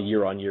 on a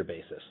year-on-year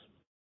basis.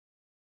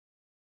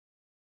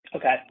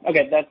 Okay,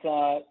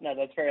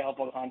 that's very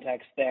helpful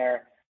context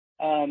there.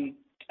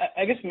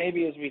 I guess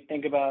maybe as we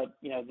think about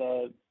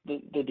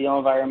the deal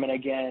environment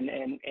again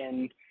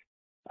and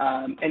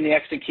the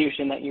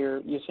execution that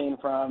you're seeing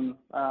from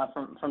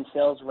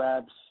sales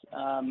reps,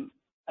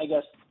 I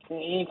guess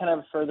any kind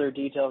of further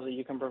details that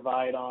you can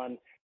provide on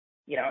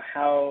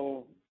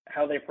how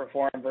they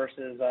perform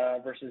versus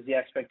the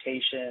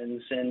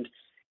expectations,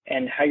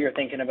 and how you're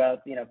thinking about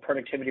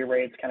productivity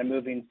rates kind of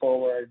moving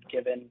forward,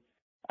 given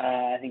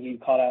I think you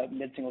called out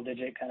mid-single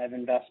digit kind of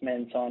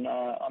investments on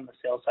the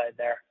sales side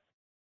there.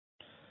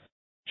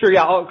 Sure,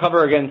 yeah, I'll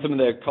cover again some of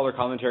the color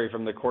commentary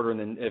from the quarter, and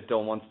then if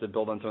Dylan wants to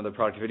build on some of the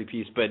productivity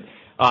piece. But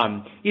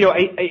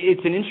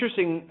it's an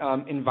interesting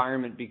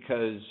environment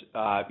because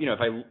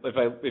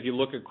if you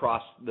look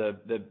across the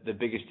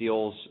biggest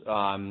deals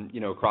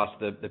across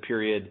the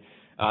period,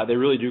 they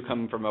really do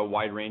come from a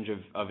wide range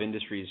of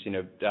industries,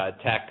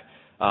 tech,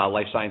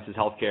 life sciences,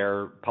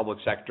 healthcare, public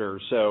sector.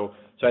 So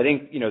I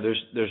think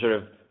there's sort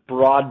of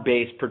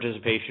broad-based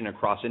participation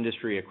across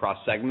industry,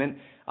 across segment.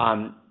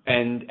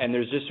 And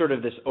there's just sort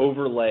of this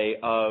overlay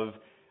of,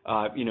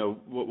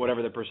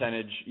 whatever the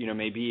percentage,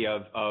 may be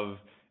of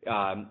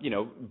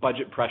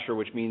budget pressure,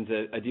 which means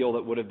a deal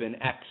that would have been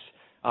X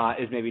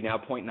is maybe now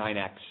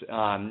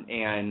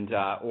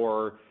 0.9X.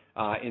 Or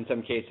in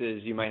some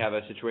cases, you might have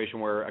a situation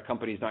where a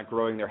company's not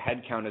growing their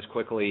headcount as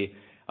quickly.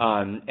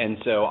 And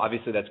so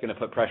obviously that's going to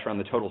put pressure on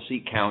the total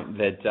seat count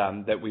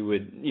that we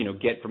would,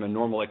 get from a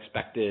normal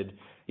expected,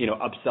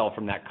 upsell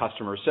from that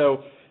customer.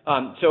 So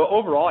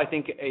overall, I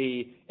think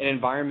an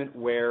environment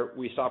where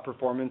we saw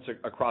performance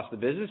across the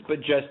business, but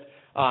just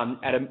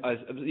at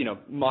a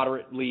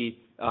moderately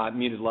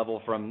muted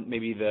level from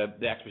maybe the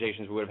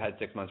expectations we would have had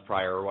 6 months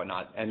prior or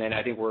whatnot. And then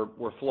I think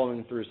we're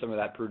flowing through some of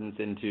that prudence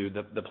into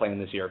the plan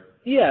this year.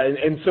 Yeah,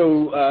 and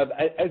so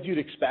as you'd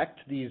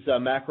expect, these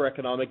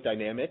macroeconomic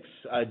dynamics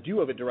do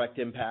have a direct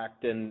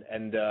impact and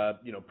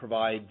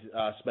provide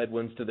some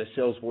headwinds to the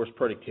sales force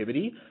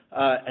productivity.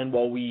 And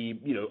while we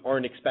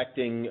aren't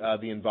expecting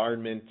the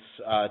environment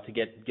to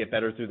get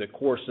better through the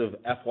course of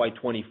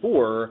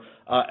FY24,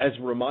 as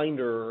a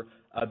reminder,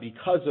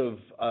 because of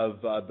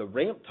the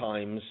ramp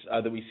times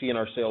that we see in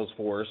our sales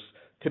force,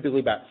 typically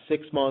about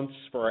 6 months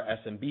for our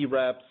SMB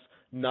reps,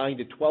 9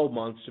 to 12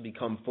 months to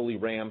become fully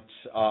ramped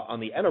on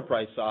the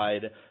enterprise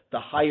side. The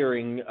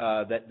hiring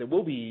that there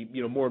will be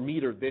more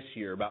metered this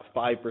year, about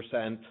 5%,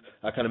 kind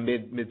of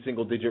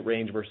mid-single digit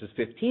range versus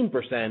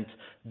 15%.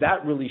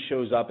 That really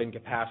shows up in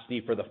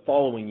capacity for the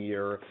following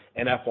year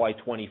in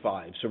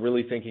FY25. So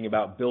really thinking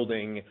about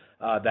building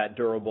that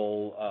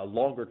durable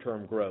longer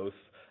term growth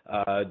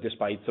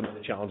despite some of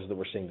the challenges that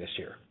we're seeing this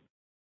year.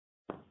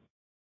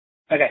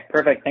 Okay,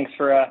 perfect. Thanks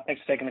for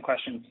taking the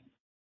questions.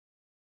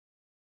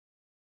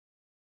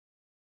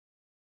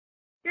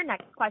 Your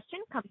next question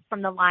comes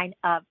from the line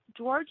of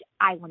George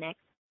Iwanyc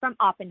from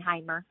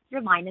Oppenheimer.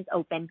 Your line is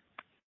open.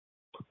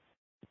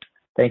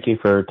 Thank you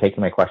for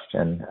taking my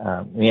question.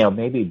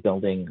 Maybe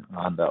building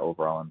on the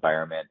overall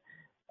environment,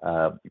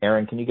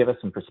 Aaron, can you give us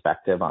some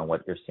perspective on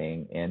what you're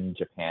seeing in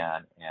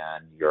Japan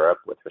and Europe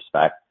with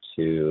respect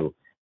to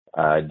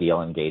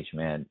deal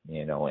engagement,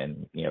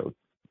 and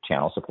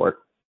channel support?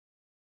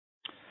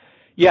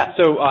 Yeah.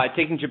 So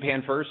taking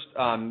Japan first,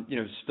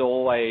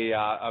 still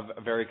a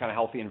very kind of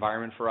healthy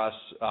environment for us.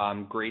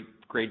 Great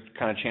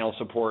kind of channel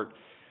support.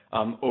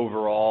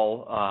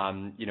 Overall,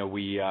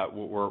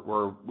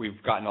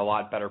 we've gotten a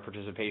lot better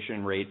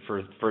participation rate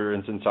for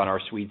instance on our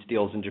Suites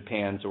deals in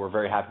Japan, so we're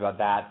very happy about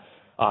that.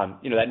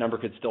 That number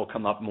could still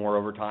come up more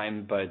over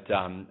time, but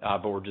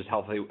we're just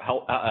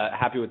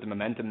happy with the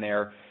momentum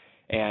there.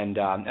 And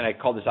I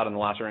called this out on the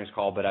last earnings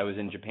call, but I was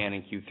in Japan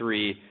in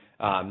Q3.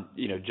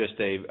 Just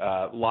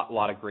a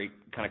lot of great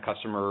kind of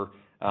customer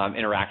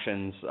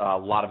interactions, a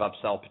lot of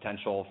upsell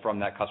potential from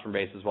that customer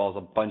base, as well as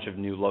a bunch of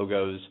new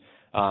logos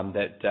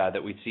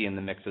that we see in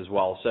the mix as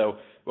well. So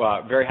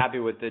very happy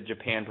with the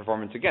Japan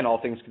performance. Again,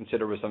 all things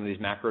considered with some of these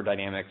macro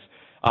dynamics.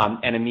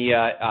 And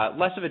EMEA,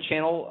 less of a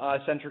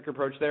channel-centric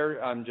approach there.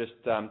 Just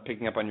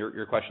picking up on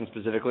your question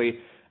specifically.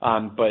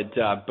 But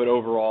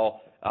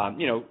overall,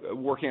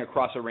 working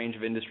across a range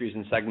of industries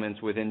and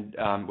segments within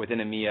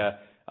EMEA,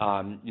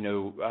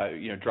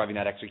 driving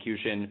that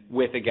execution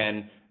with,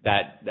 again,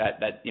 that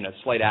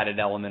slight added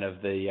element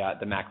of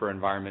the macro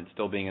environment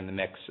still being in the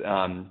mix.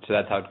 So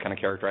that's how I'd kind of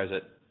characterize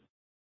it.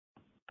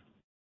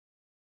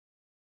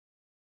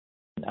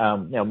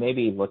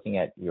 Maybe looking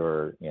at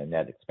your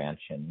net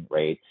expansion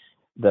rate,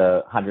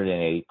 the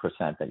 108%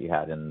 that you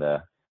had in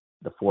the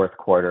fourth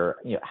quarter,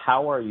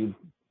 how are you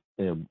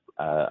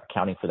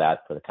accounting for that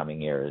for the coming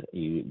year? Do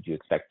you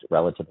expect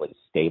relatively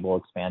stable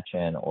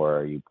expansion, or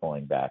are you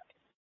pulling back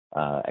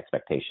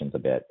expectations a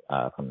bit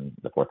from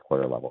the fourth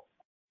quarter level?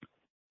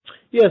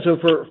 Yeah, so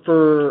for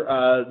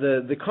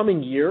the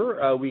coming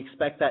year, we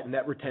expect that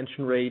net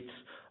retention rate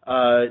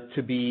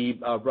to be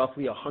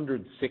roughly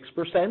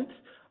 106%.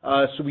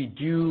 So we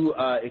do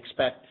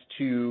expect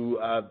to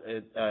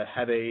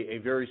have a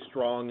very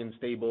strong and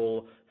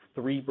stable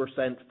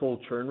 3% full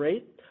churn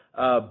rate.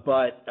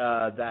 But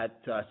that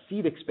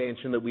seat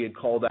expansion that we had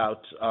called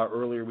out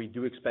earlier, we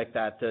do expect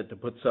that to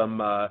put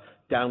some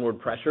downward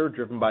pressure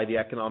driven by the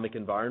economic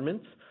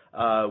environment,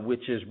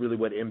 which is really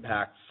what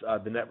impacts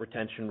the net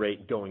retention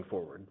rate going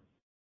forward.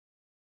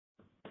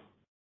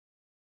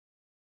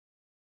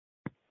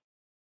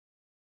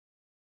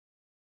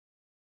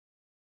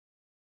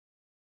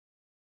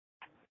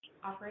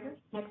 Operator,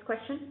 next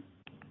question.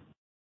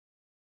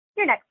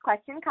 Your next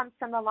question comes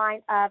from the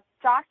line of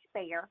Josh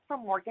Baer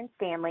from Morgan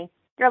Stanley.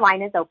 Your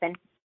line is open.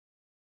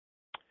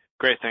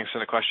 Great, thanks for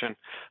the question.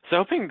 So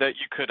hoping that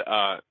you could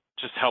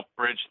just help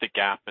bridge the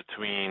gap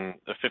between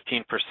the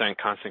 15%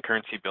 constant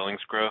currency billings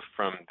growth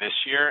from this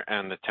year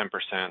and the 10%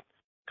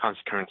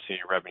 constant currency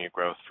revenue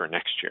growth for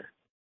next year.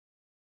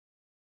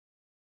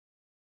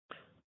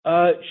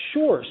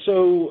 Sure.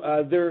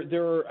 So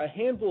there are a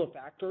handful of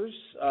factors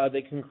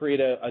that can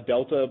create a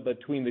delta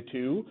between the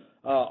two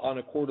on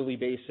a quarterly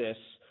basis.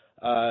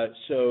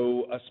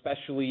 So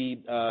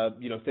especially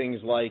things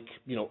like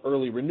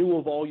early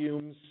renewal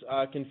volumes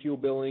can fuel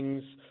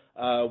billings.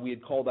 We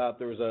had called out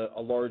there was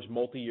a large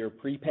multi-year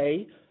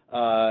prepay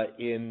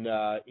in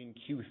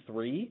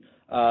Q3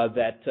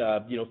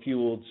 that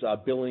fueled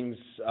billings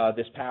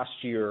this past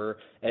year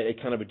at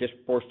kind of a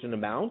disproportionate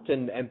amount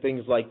and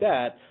things like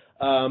that.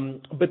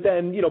 But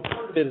then,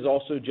 part of it is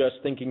also just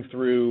thinking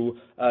through,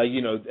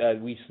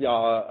 we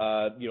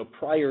saw,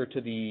 prior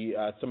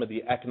to some of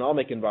the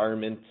economic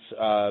environment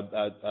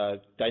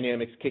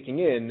dynamics kicking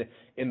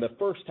in the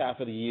first half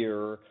of the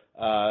year,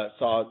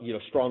 saw,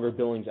 stronger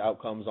billings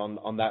outcomes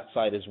on that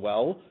side as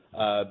well,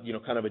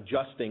 kind of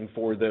adjusting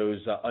for those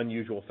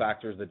unusual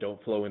factors that don't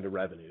flow into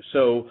revenue.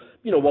 So,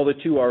 while the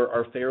two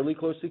are fairly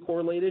closely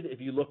correlated, if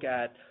you look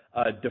at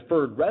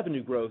deferred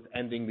revenue growth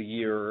ending the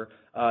year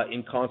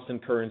in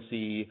constant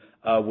currency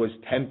was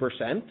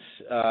 10%,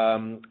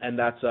 and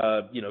that's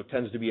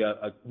tends to be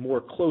a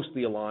more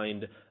closely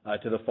aligned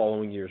to the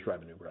following year's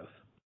revenue growth.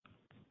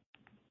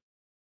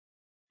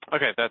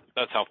 Okay,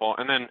 that's helpful.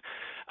 And then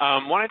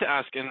wanted to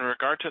ask in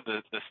regard to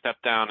the step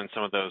down in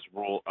some of those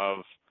rule of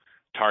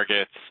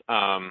targets.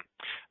 I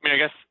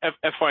guess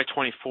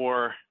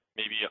FY24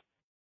 maybe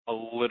a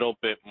little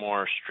bit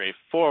more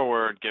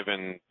straightforward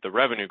given the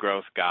revenue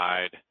growth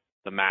guide,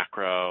 the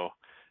macro,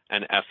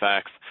 and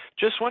FX.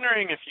 Just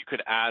wondering if you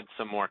could add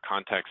some more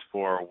context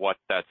for what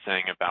that's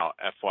saying about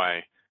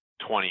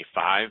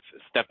FY25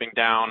 stepping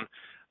down.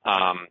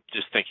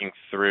 Just thinking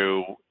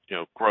through,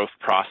 growth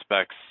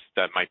prospects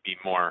that might be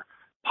more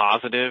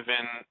positive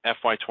in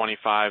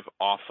FY25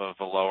 off of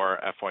a lower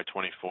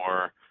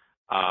FY24.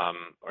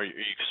 Are you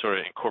sort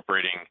of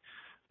incorporating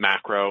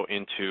macro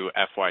into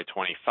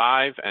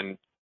FY25? And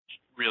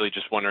really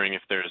just wondering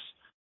if there's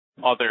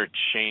other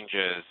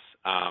changes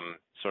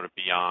sort of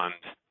beyond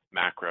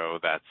macro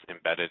that's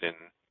embedded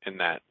in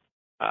that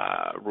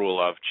rule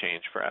of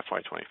change for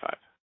FY25.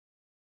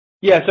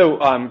 Yeah, so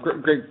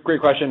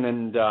great question,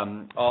 and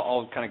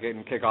I'll kind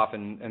of kick off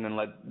and then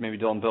let maybe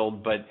Dylan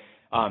build. But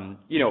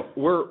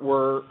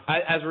we're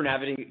as we're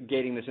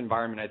navigating this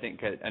environment, I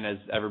think, and as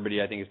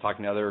everybody I think is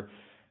talking to other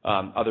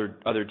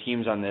other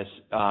teams on this,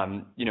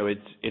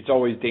 it's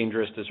always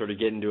dangerous to sort of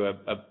get into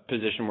a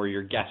position where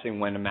you're guessing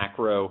when a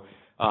macro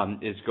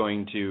is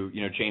going to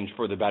change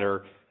for the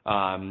better.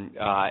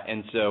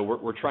 And so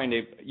we're trying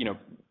to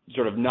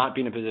sort of not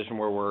be in a position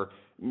where we're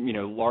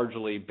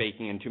largely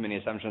baking in too many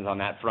assumptions on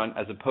that front,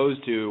 as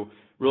opposed to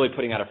really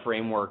putting out a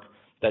framework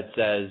that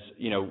says,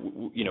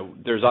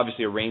 there's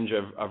obviously a range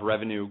of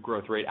revenue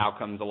growth rate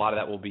outcomes. A lot of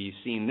that will be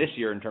seen this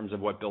year in terms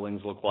of what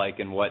billings look like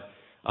and what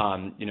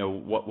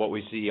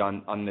we see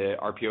on the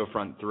RPO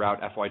front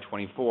throughout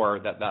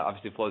FY24. That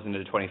obviously flows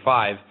into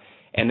 25.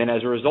 And then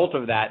as a result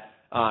of that,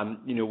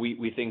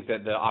 we think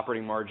that the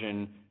operating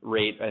margin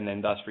rate and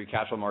then thus free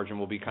cash flow margin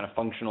will be kind of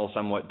functional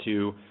somewhat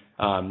to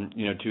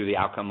the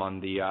outcome on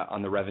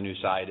the revenue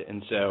side.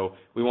 And so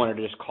we wanted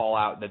to just call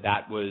out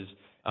that was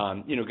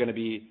going to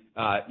be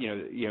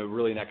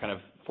really in that kind of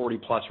 40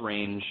 plus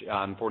range,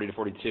 40 to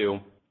 42,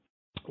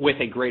 with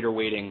a greater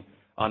weighting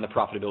on the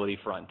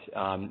profitability front.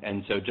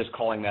 And so just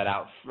calling that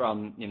out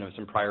from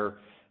some prior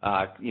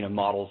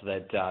models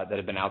that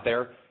have been out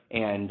there.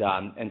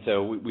 And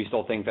so we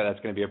still think that that's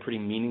going to be a pretty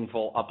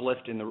meaningful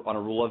uplift on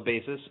a rule of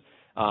basis,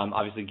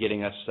 obviously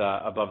getting us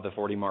above the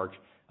 40 mark.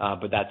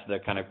 But that's the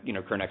kind of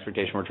current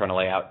expectation we're trying to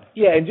lay out.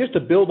 Yeah, and just to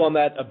build on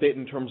that a bit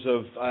in terms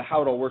of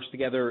how it all works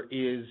together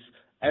is,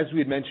 as we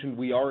had mentioned,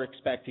 we are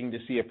expecting to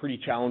see a pretty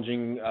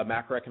challenging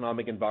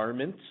macroeconomic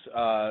environment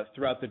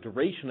throughout the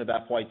duration of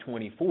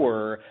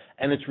FY24,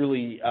 and it's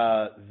really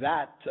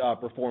that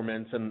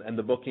performance and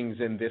the bookings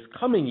in this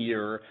coming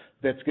year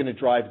that's going to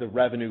drive the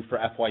revenue for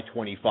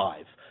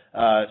FY25.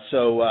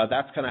 So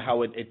that's kind of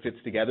how it fits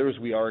together, is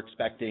we are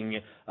expecting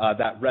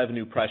that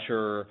revenue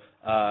pressure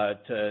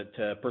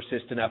to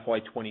persist in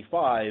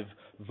FY25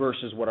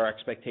 versus what our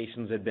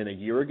expectations had been a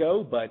year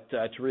ago. But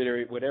to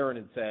reiterate what Aaron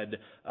had said,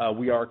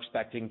 we are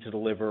expecting to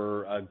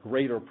deliver a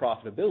greater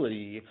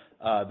profitability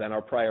than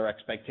our prior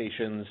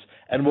expectations,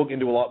 and we'll get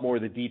into a lot more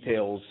of the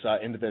details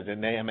into the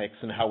dynamics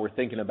and how we're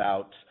thinking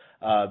about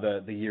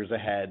the years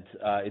ahead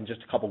in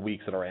just a couple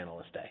weeks at our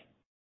Analyst Day.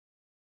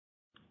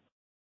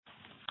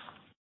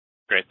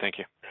 Great, thank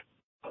you.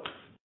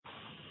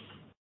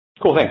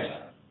 Cool, thanks.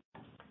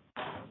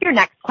 Your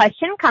next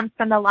question comes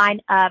from the line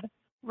of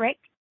Rick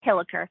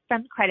Hilliker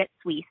from Credit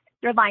Suisse.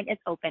 Your line is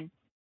open.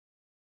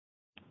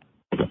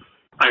 Hi,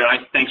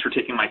 guys. Thanks for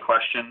taking my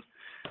question.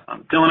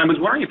 Dylan, I was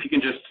wondering if you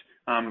can just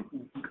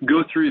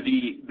go through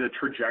the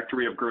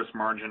trajectory of gross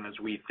margin as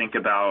we think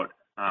about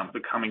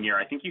the coming year.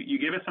 I think you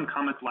gave us some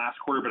comments last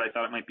quarter, but I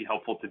thought it might be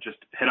helpful to just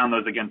hit on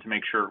those again to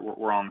make sure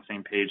we're all on the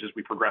same page as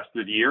we progress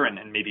through the year and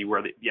maybe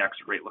where the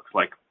exit rate looks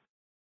like.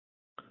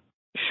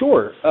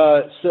 Sure.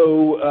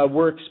 So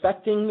we're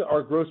expecting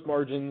our gross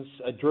margins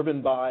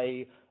driven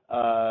by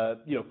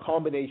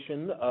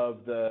combination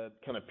of the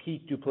kind of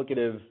peak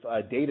duplicative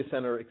data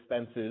center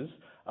expenses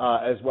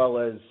as well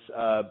as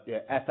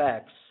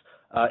FX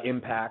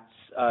impacts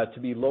to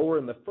be lower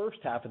in the first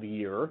half of the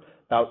year,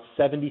 about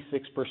 76%,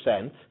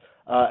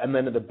 and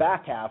then in the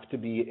back half to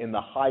be in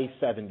the high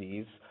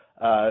 70s.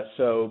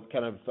 So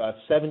kind of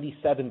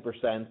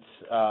 77%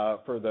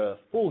 for the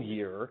full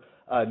year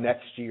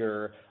next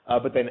year,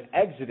 but then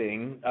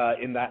exiting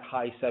in that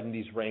high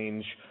 70s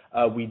range,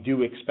 we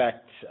do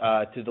expect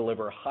to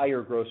deliver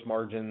higher gross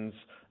margins,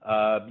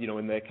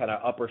 in the kind of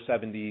upper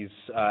 70s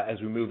as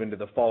we move into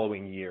the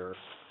following year.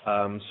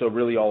 So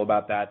really all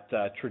about that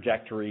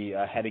trajectory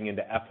heading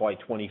into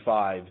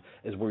FY25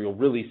 is where you'll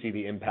really see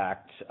the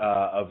impact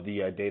of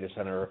the data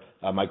center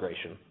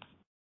migration.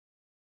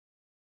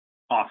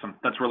 Awesome.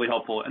 That's really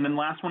helpful. And then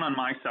last one on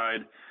my side,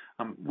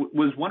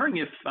 was wondering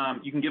if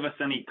you can give us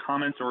any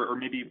comments or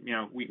maybe,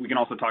 we can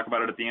also talk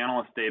about it at the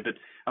Analyst Day, but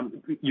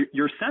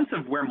your sense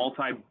of where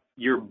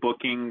multi-year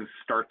bookings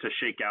start to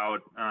shake out,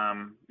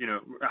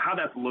 how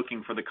that's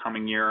looking for the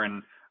coming year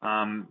and,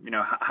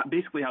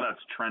 basically how that's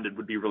trended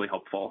would be really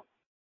helpful.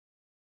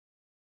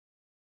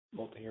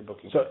 Multi-year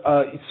bookings.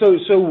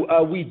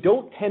 So we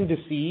don't tend to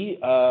see,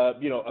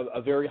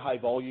 a very high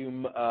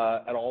volume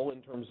at all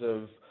in terms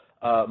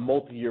of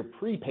multi-year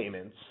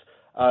prepayments.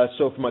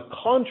 So from a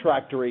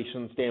contract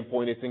duration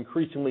standpoint, it's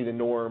increasingly the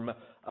norm,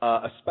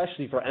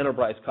 especially for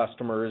enterprise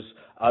customers,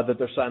 that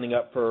they're signing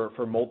up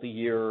for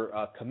multi-year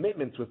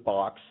commitments with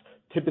Box,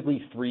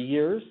 typically 3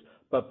 years,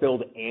 but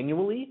billed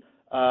annually.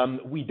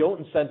 We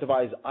don't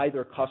incentivize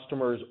either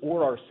customers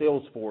or our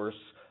sales force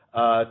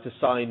to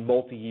sign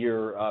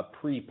multi-year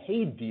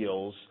prepaid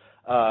deals.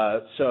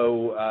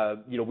 So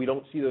we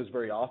don't see those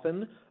very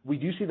often. We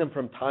do see them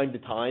from time to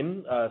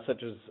time,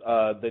 such as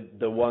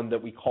the one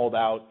that we called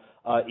out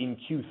in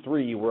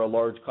Q3, where a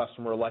large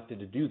customer elected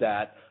to do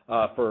that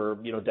for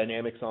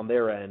dynamics on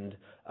their end.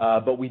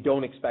 But we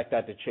don't expect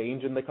that to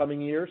change in the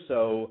coming year.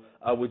 So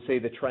I would say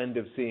the trend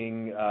of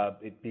seeing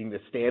it being the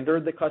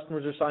standard that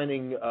customers are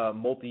signing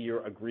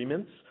multi-year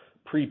agreements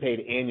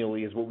prepaid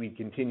annually is what we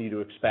continue to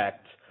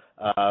expect.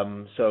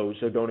 So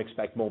don't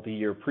expect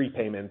multi-year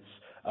prepayments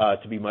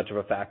to be much of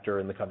a factor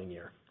in the coming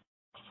year.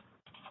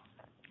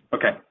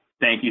 Okay.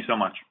 Thank you so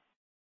much.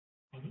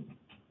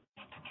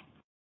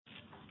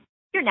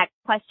 Your next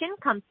question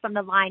comes from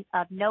the line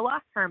of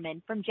Noah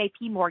Herman from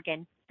J.P.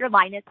 Morgan. Your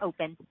line is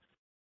open.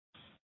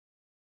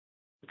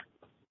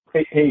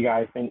 Hey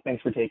guys,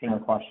 thanks for taking our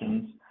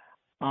questions.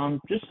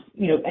 Just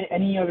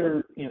any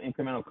other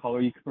incremental color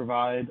you could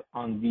provide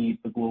on the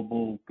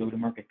global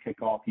go-to-market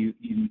kickoff you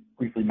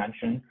briefly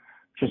mentioned,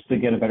 just to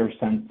get a better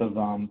sense of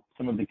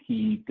some of the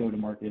key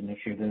go-to-market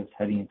initiatives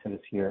heading into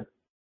this year.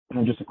 And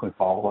then just a quick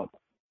follow-up.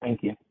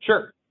 Thank you.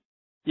 Sure.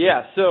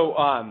 Yeah.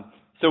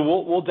 So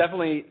we'll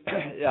definitely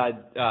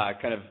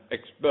kind of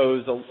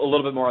expose a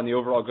little bit more on the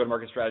overall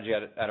go-to-market strategy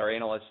at our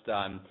analyst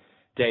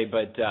day.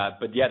 But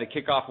yeah, the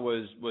kickoff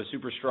was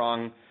super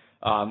strong.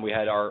 We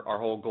had our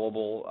whole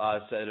global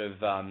set of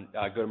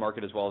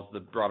go-to-market as well as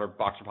the broader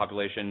Boxer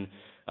population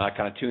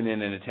kind of tune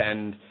in and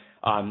attend.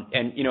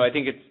 And I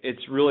think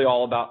it's really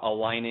all about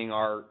aligning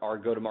our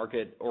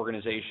go-to-market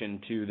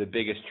organization to the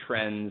biggest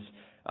trends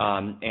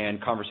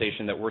and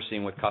conversation that we're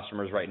seeing with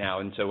customers right now.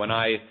 And so when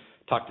I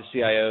talk to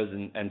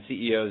CIOs and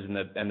CEOs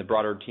and the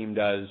broader team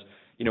does,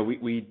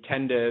 we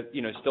tend to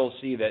still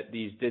see that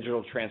these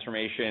digital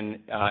transformation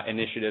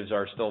initiatives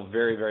are still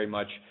very, very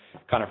much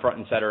kind of front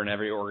and center in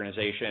every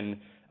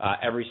organization.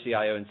 Every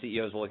CIO and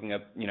CEO is looking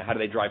at how do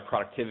they drive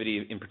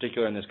productivity, in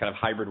particular in this kind of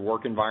hybrid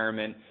work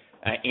environment,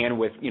 and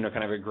with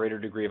kind of a greater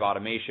degree of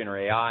automation or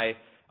AI.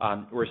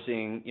 We're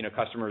seeing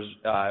customers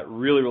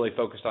really, really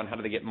focused on how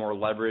do they get more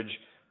leverage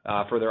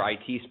for their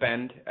IT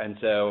spend, and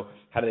so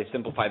how do they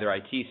simplify their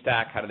IT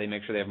stack? How do they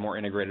make sure they have more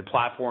integrated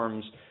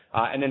platforms?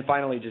 And then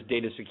finally, just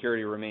data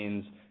security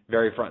remains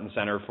very front and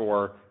center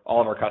for all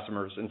of our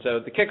customers. And so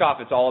the kickoff,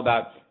 it's all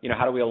about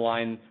how do we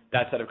align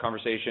that set of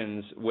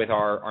conversations with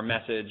our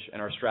message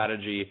and our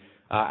strategy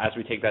as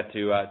we take that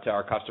to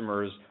our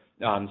customers.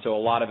 So a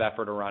lot of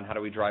effort around how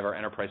do we drive our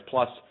Enterprise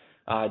Plus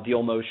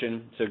deal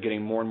motion, so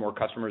getting more and more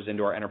customers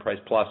into our Enterprise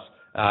Plus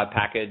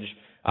package.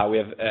 We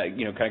have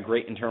kind of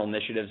great internal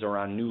initiatives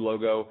around new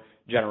logo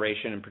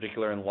generation, in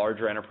particular in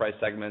larger enterprise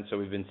segments. So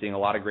we've been seeing a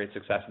lot of great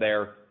success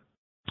there.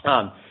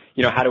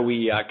 How do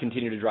we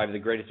continue to drive the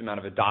greatest amount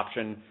of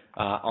adoption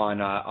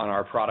on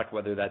our product,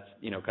 whether that's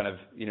kind of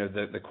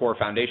the core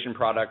foundation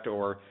product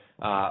or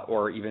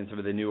even some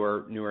of the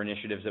newer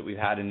initiatives that we've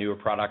had in newer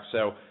products.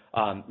 So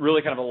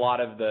really kind of a lot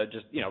of the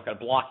just kind of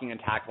blocking and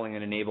tackling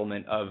and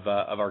enablement of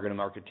our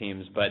go-to-market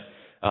teams,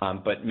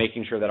 but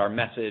making sure that our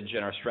message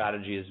and our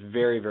strategy is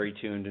very, very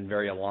tuned and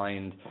very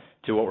aligned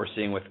to what we're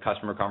seeing with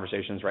customer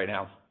conversations right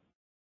now.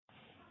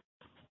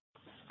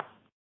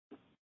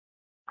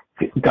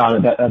 Got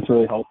it. That's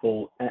really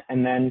helpful.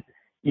 And then,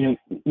 it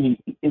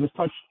was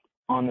touched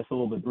on this a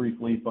little bit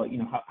briefly, but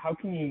how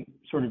can you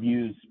sort of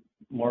use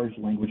large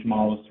language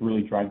models to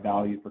really drive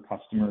value for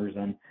customers,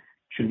 and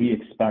should we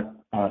expect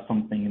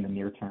something in the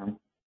near term?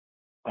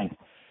 Thanks.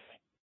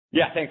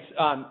 Yeah, thanks.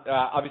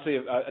 Obviously,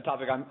 a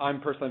topic I'm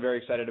personally very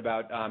excited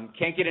about.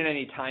 Can't get in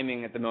any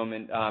timing at the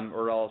moment,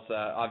 or else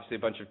obviously a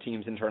bunch of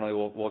teams internally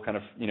will kind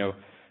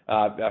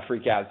of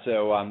freak out.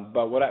 So,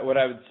 but what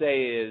I would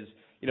say is,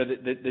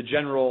 the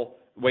general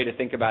way to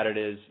think about it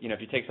is,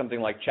 if you take something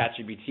like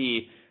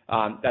ChatGPT,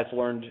 that's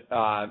learned,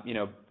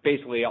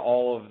 basically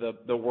all of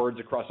the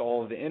words across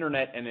all of the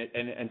internet, and it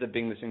ends up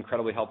being this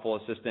incredibly helpful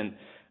assistant,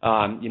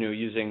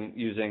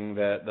 using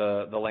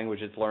the language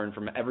it's learned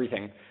from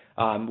everything.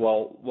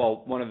 Well,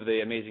 one of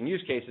the amazing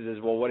use cases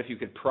is, well, what if you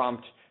could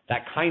prompt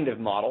that kind of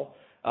model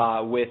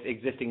with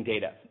existing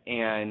data?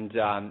 And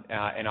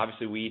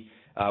obviously we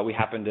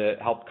happen to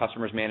help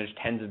customers manage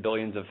tens of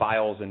billions of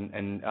files and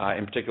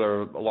in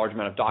particular a large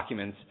amount of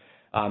documents.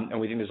 And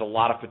we think there's a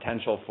lot of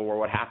potential for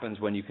what happens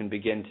when you can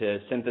begin to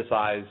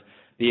synthesize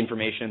the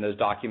information in those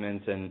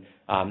documents. And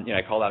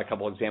I called out a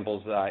couple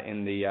examples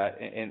in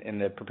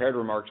the prepared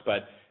remarks,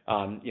 but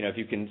if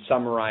you can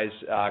summarize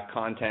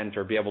content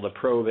or be able to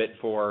probe it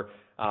for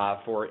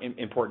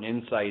important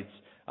insights,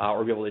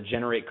 or be able to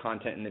generate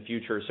content in the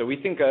future. So we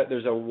think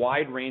there's a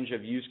wide range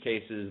of use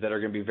cases that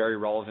are going to be very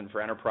relevant for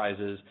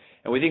enterprises,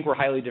 and we think we're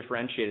highly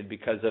differentiated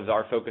because of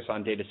our focus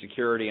on data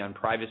security, on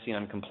privacy,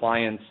 on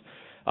compliance,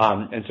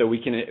 and so we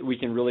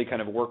can really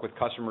kind of work with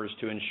customers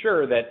to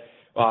ensure that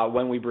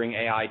when we bring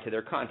AI to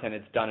their content,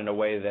 it's done in a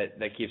way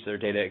that keeps their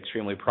data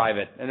extremely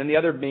private. And then the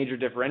other major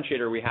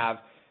differentiator we have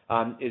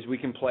is we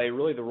can play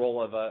really the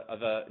role of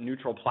a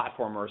neutral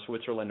platform or a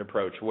Switzerland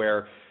approach,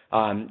 where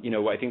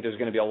I think there's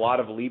going to be a lot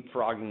of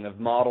leapfrogging of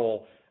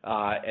model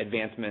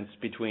advancements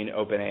between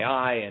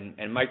OpenAI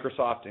and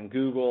Microsoft and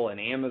Google and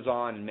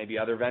Amazon and maybe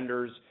other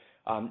vendors.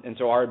 And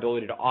so our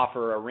ability to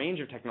offer a range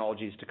of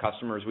technologies to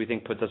customers, we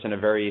think, puts us in a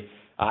very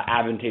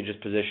advantageous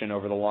position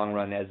over the long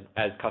run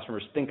as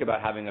customers think about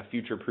having a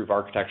future-proof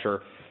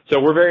architecture. So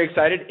we're very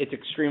excited. It's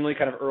extremely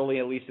kind of early,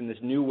 at least in this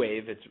new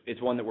wave.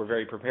 It's one that we're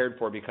very prepared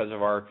for because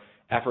of our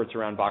efforts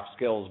around Box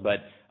Skills. But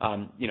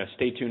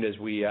stay tuned as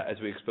we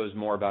expose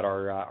more about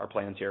our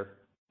plans here.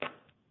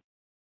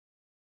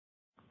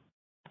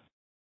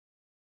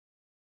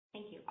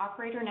 Thank you.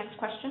 Operator, next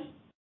question.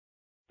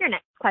 Your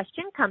next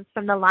question comes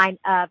from the line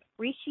of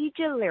Rishi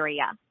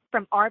Jaluria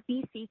from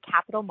RBC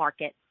Capital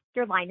Markets.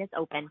 Your line is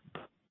open.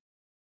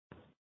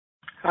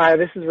 Hi,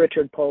 this is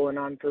Richard Poland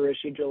on for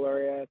Rishi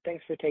Jaluria.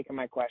 Thanks for taking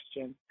my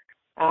question.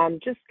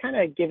 Just kind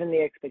of given the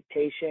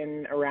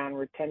expectation around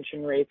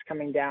retention rates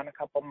coming down a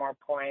couple more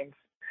points,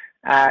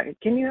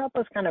 can you help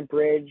us kind of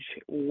bridge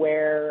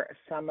where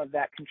some of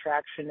that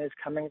contraction is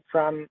coming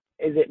from?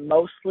 Is it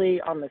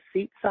mostly on the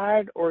seat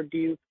side, or do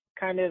you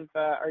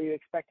are you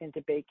expecting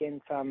to bake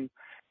in some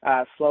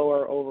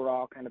slower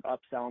overall kind of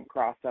upsell and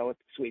cross-sell with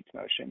the suites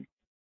motion?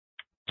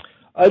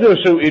 No,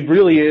 so it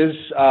really is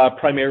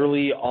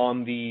primarily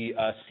on the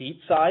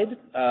seat side.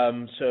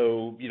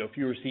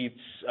 Fewer seats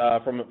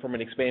from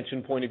an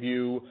expansion point of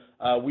view.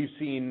 We've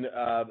seen,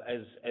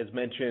 as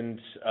mentioned,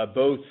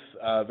 both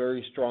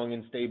very strong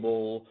and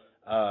stable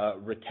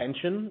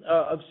retention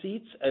of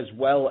seats, as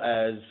well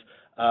as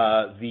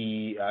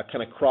the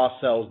kind of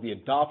cross-sells, the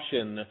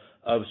adoption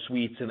of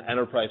suites and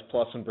Enterprise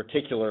Plus in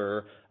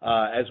particular.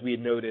 As we had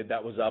noted,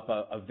 that was up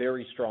a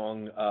very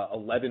strong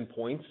 11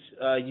 points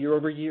year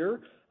over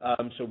year.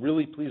 So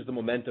really pleased with the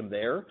momentum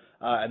there,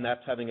 and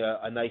that's having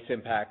a nice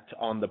impact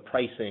on the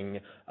pricing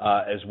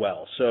as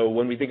well. So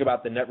when we think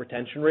about the net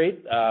retention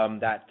rate,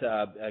 that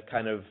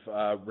kind of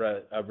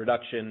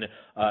reduction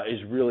is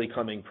really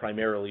coming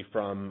primarily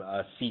from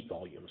seat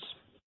volumes.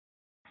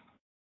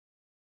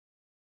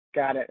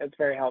 Got it. That's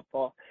very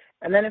helpful.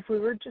 And then if we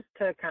were just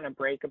to kind of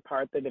break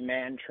apart the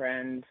demand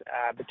trends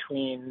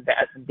between the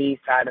SMB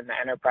side and the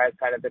enterprise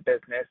side of the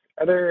business,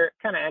 are there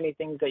kind of any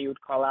things that you would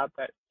call out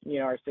that,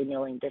 are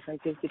signaling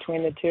differences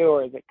between the two,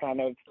 or is it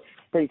kind of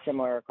pretty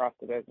similar across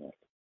the business?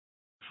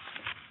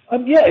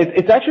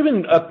 It's actually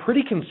been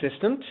pretty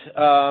consistent.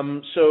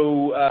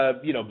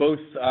 Both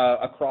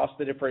across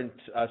the different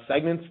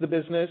segments of the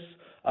business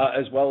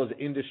as well as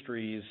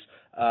industries.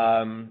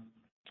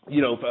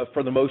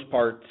 For the most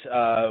part,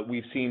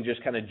 we've seen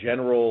just kind of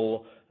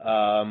general,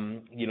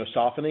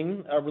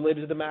 softening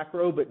related to the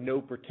macro, but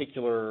no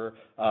particular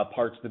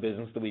parts of the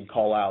business that we'd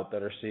call out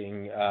that are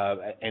seeing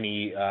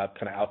any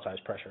kind of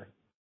outsized pressure.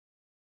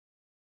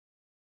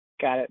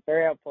 Got it.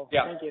 Very helpful.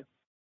 Yeah. Thank you.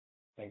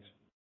 Thanks.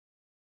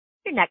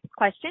 Your next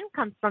question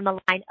comes from the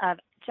line of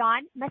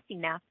John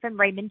Messina from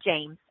Raymond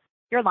James.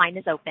 Your line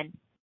is open.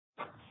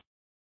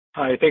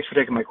 Hi, thanks for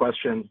taking my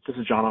question. This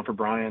is John on for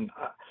Brian.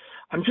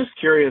 I'm just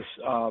curious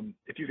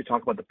if you could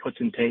talk about the puts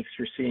and takes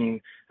you're seeing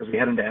as we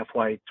head into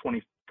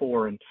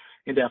FY24 and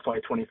into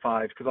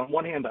FY25. Because on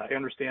one hand, I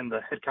understand the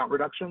headcount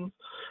reductions,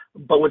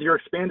 but with your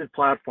expanded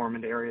platform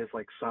into areas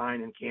like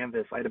Sign and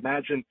Canvas, I'd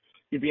imagine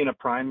you'd be in a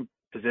prime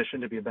position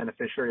to be a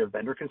beneficiary of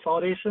vendor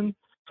consolidation.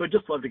 So I'd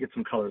just love to get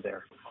some color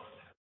there.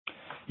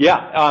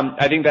 Yeah,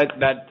 I think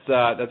that's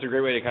a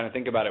great way to kind of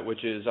think about it,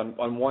 which is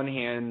on one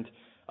hand,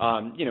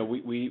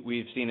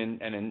 we've seen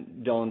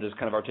and Dylan just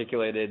kind of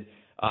articulated,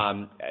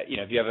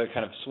 if you have a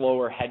kind of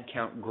slower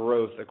headcount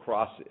growth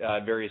across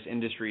various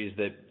industries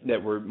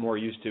that we're more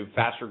used to,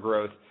 faster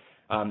growth,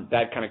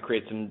 that kind of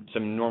creates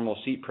some normal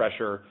seat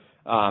pressure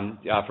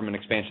from an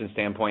expansion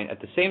standpoint.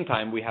 At the same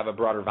time, we have a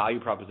broader value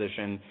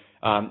proposition,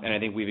 and I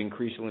think we've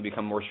increasingly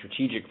become more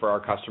strategic for our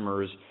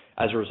customers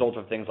as a result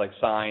of things like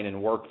Sign and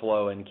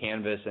Workflow and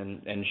Canvas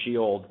and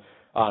Shield.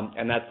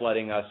 And that's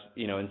letting us,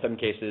 in some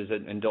cases,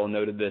 and Dylan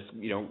noted this,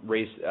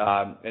 raise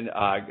and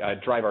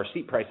drive our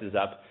seat prices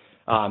up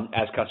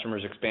as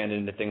customers expand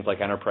into things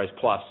like Enterprise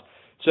Plus.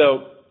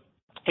 So,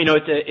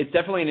 it's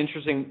definitely an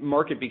interesting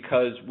market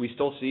because we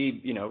still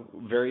see,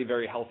 very,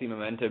 very healthy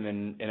momentum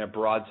in a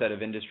broad set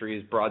of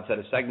industries, broad set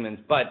of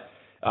segments, but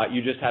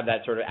you just have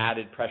that sort of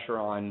added pressure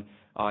on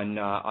kind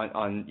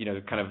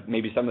of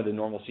maybe some of the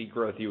normal seat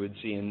growth you would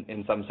see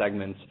in some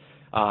segments.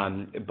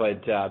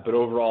 But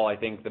overall, I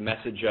think the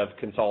message of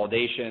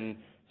consolidation,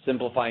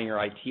 simplifying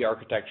your IT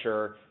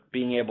architecture,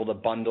 being able to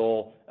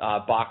bundle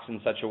Box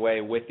in such a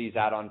way with these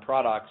add-on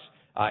products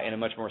in a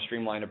much more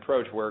streamlined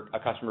approach where a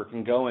customer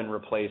can go and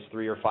replace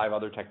 3 or 5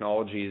 other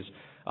technologies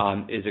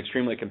is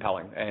extremely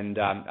compelling. And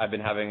I've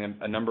been having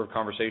a number of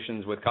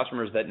conversations with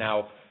customers that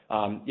now,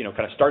 kind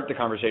of start the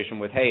conversation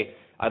with, hey,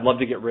 I'd love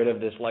to get rid of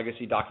this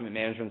legacy document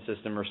management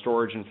system or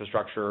storage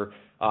infrastructure,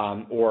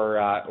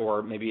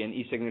 or maybe an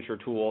e-signature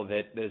tool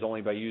that is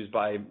only used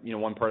by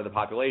one part of the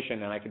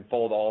population, and I can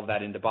fold all of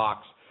that into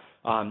Box.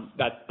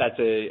 That's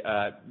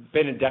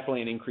been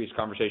definitely an increased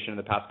conversation in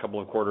the past couple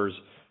of quarters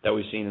that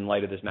we've seen in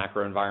light of this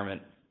macro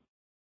environment.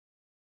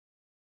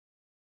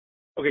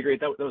 Okay,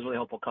 great. That was really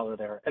helpful color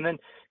there. And then,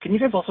 can you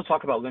guys also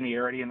talk about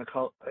linearity in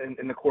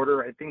the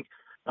quarter? I think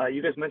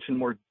you guys mentioned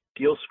more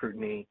deal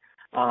scrutiny.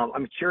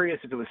 I'm curious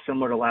if it was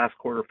similar to last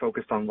quarter,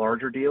 focused on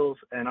larger deals,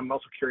 and I'm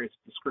also curious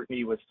if the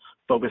scrutiny was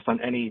focused on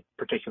any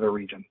particular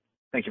region.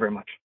 Thank you very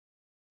much.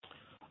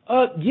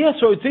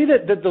 So I'd say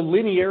that the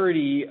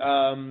linearity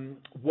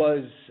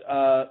was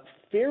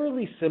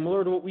fairly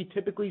similar to what we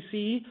typically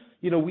see.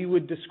 We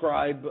would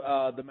describe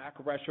the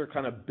macro pressure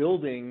kind of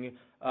building,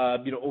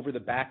 over the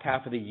back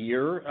half of the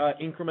year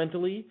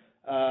incrementally.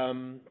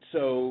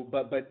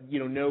 But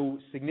no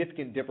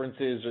significant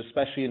differences,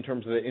 especially in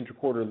terms of the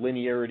interquarter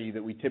linearity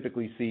that we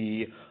typically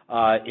see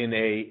in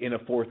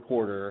a fourth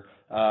quarter.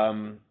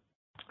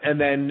 And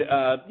then,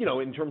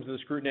 in terms of the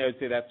scrutiny, I would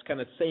say that's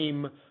kind of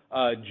same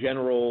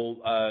general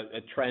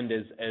trend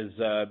as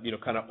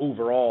kind of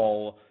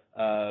overall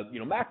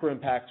macro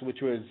impacts,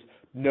 which was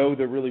no,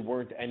 there really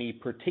weren't any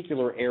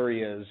particular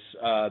areas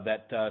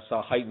that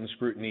saw heightened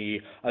scrutiny.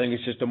 I think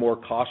it's just a more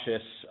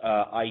cautious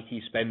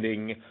IT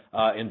spending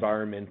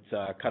environment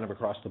kind of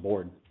across the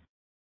board.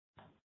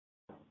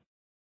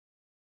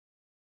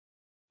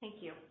 Thank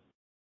you.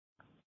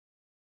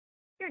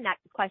 Your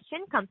next question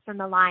comes from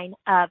the line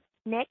of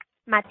Nick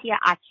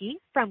Mattiacci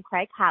from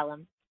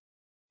Craig-Hallum.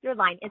 Your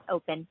line is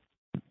open.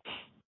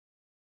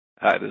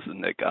 Hi, this is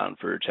Nick on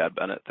for Chad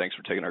Bennett. Thanks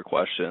for taking our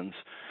questions.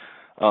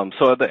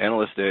 So at the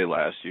Analyst Day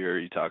last year,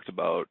 you talked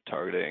about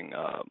targeting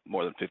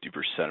more than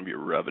 50% of your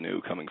revenue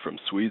coming from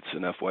suites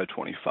in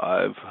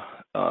FY25.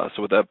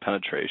 So with that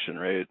penetration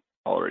rate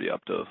already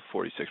up to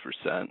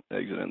 46%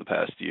 exiting the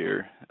past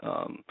year,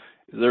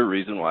 is there a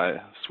reason why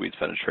suites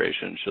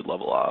penetration should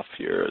level off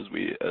here as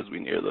we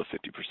near the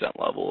 50%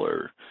 level,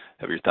 or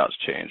have your thoughts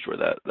changed where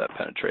that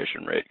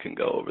penetration rate can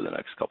go over the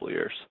next couple of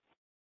years?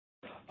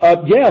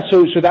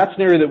 So that's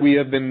an area that we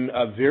have been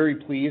very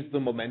pleased with the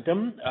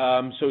momentum.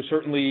 So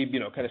certainly,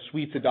 kind of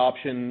suites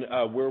adoption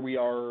where we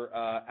are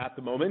at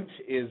the moment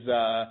is,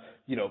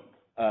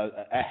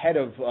 ahead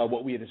of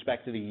what we had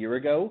expected a year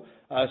ago.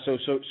 So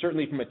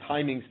certainly from a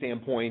timing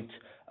standpoint,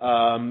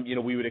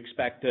 we would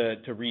expect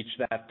to reach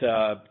that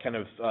kind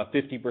of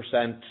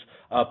 50%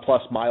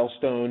 plus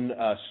milestone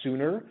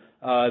sooner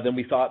than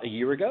we thought a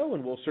year ago,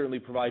 and we'll certainly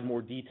provide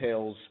more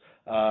details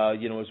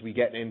as we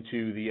get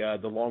into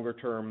the longer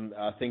term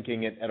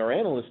thinking at our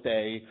Analyst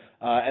Day.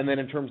 And then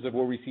in terms of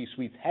where we see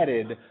suites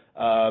headed,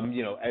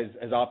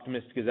 as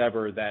optimistic as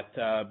ever that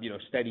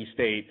steady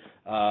state,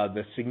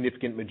 the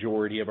significant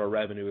majority of our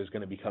revenue is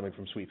going to be coming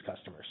from suites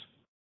customers.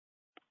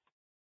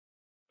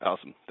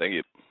 Awesome. Thank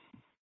you.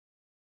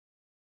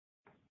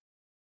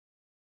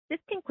 This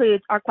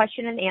concludes our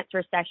question and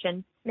answer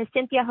session. Ms.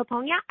 Cynthia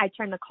Hiponia, I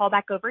turn the call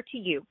back over to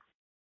you.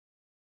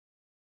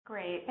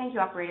 Great. Thank you,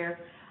 operator.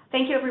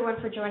 Thank you, everyone,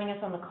 for joining us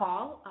on the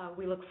call.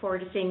 We look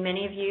forward to seeing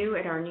many of you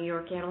at our New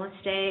York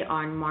Analyst Day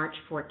on March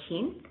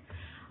 14th,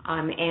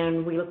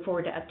 and we look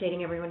forward to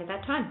updating everyone at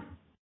that time.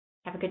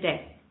 Have a good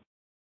day.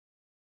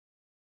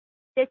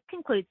 This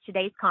concludes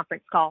today's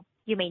conference call.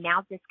 You may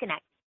now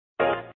disconnect.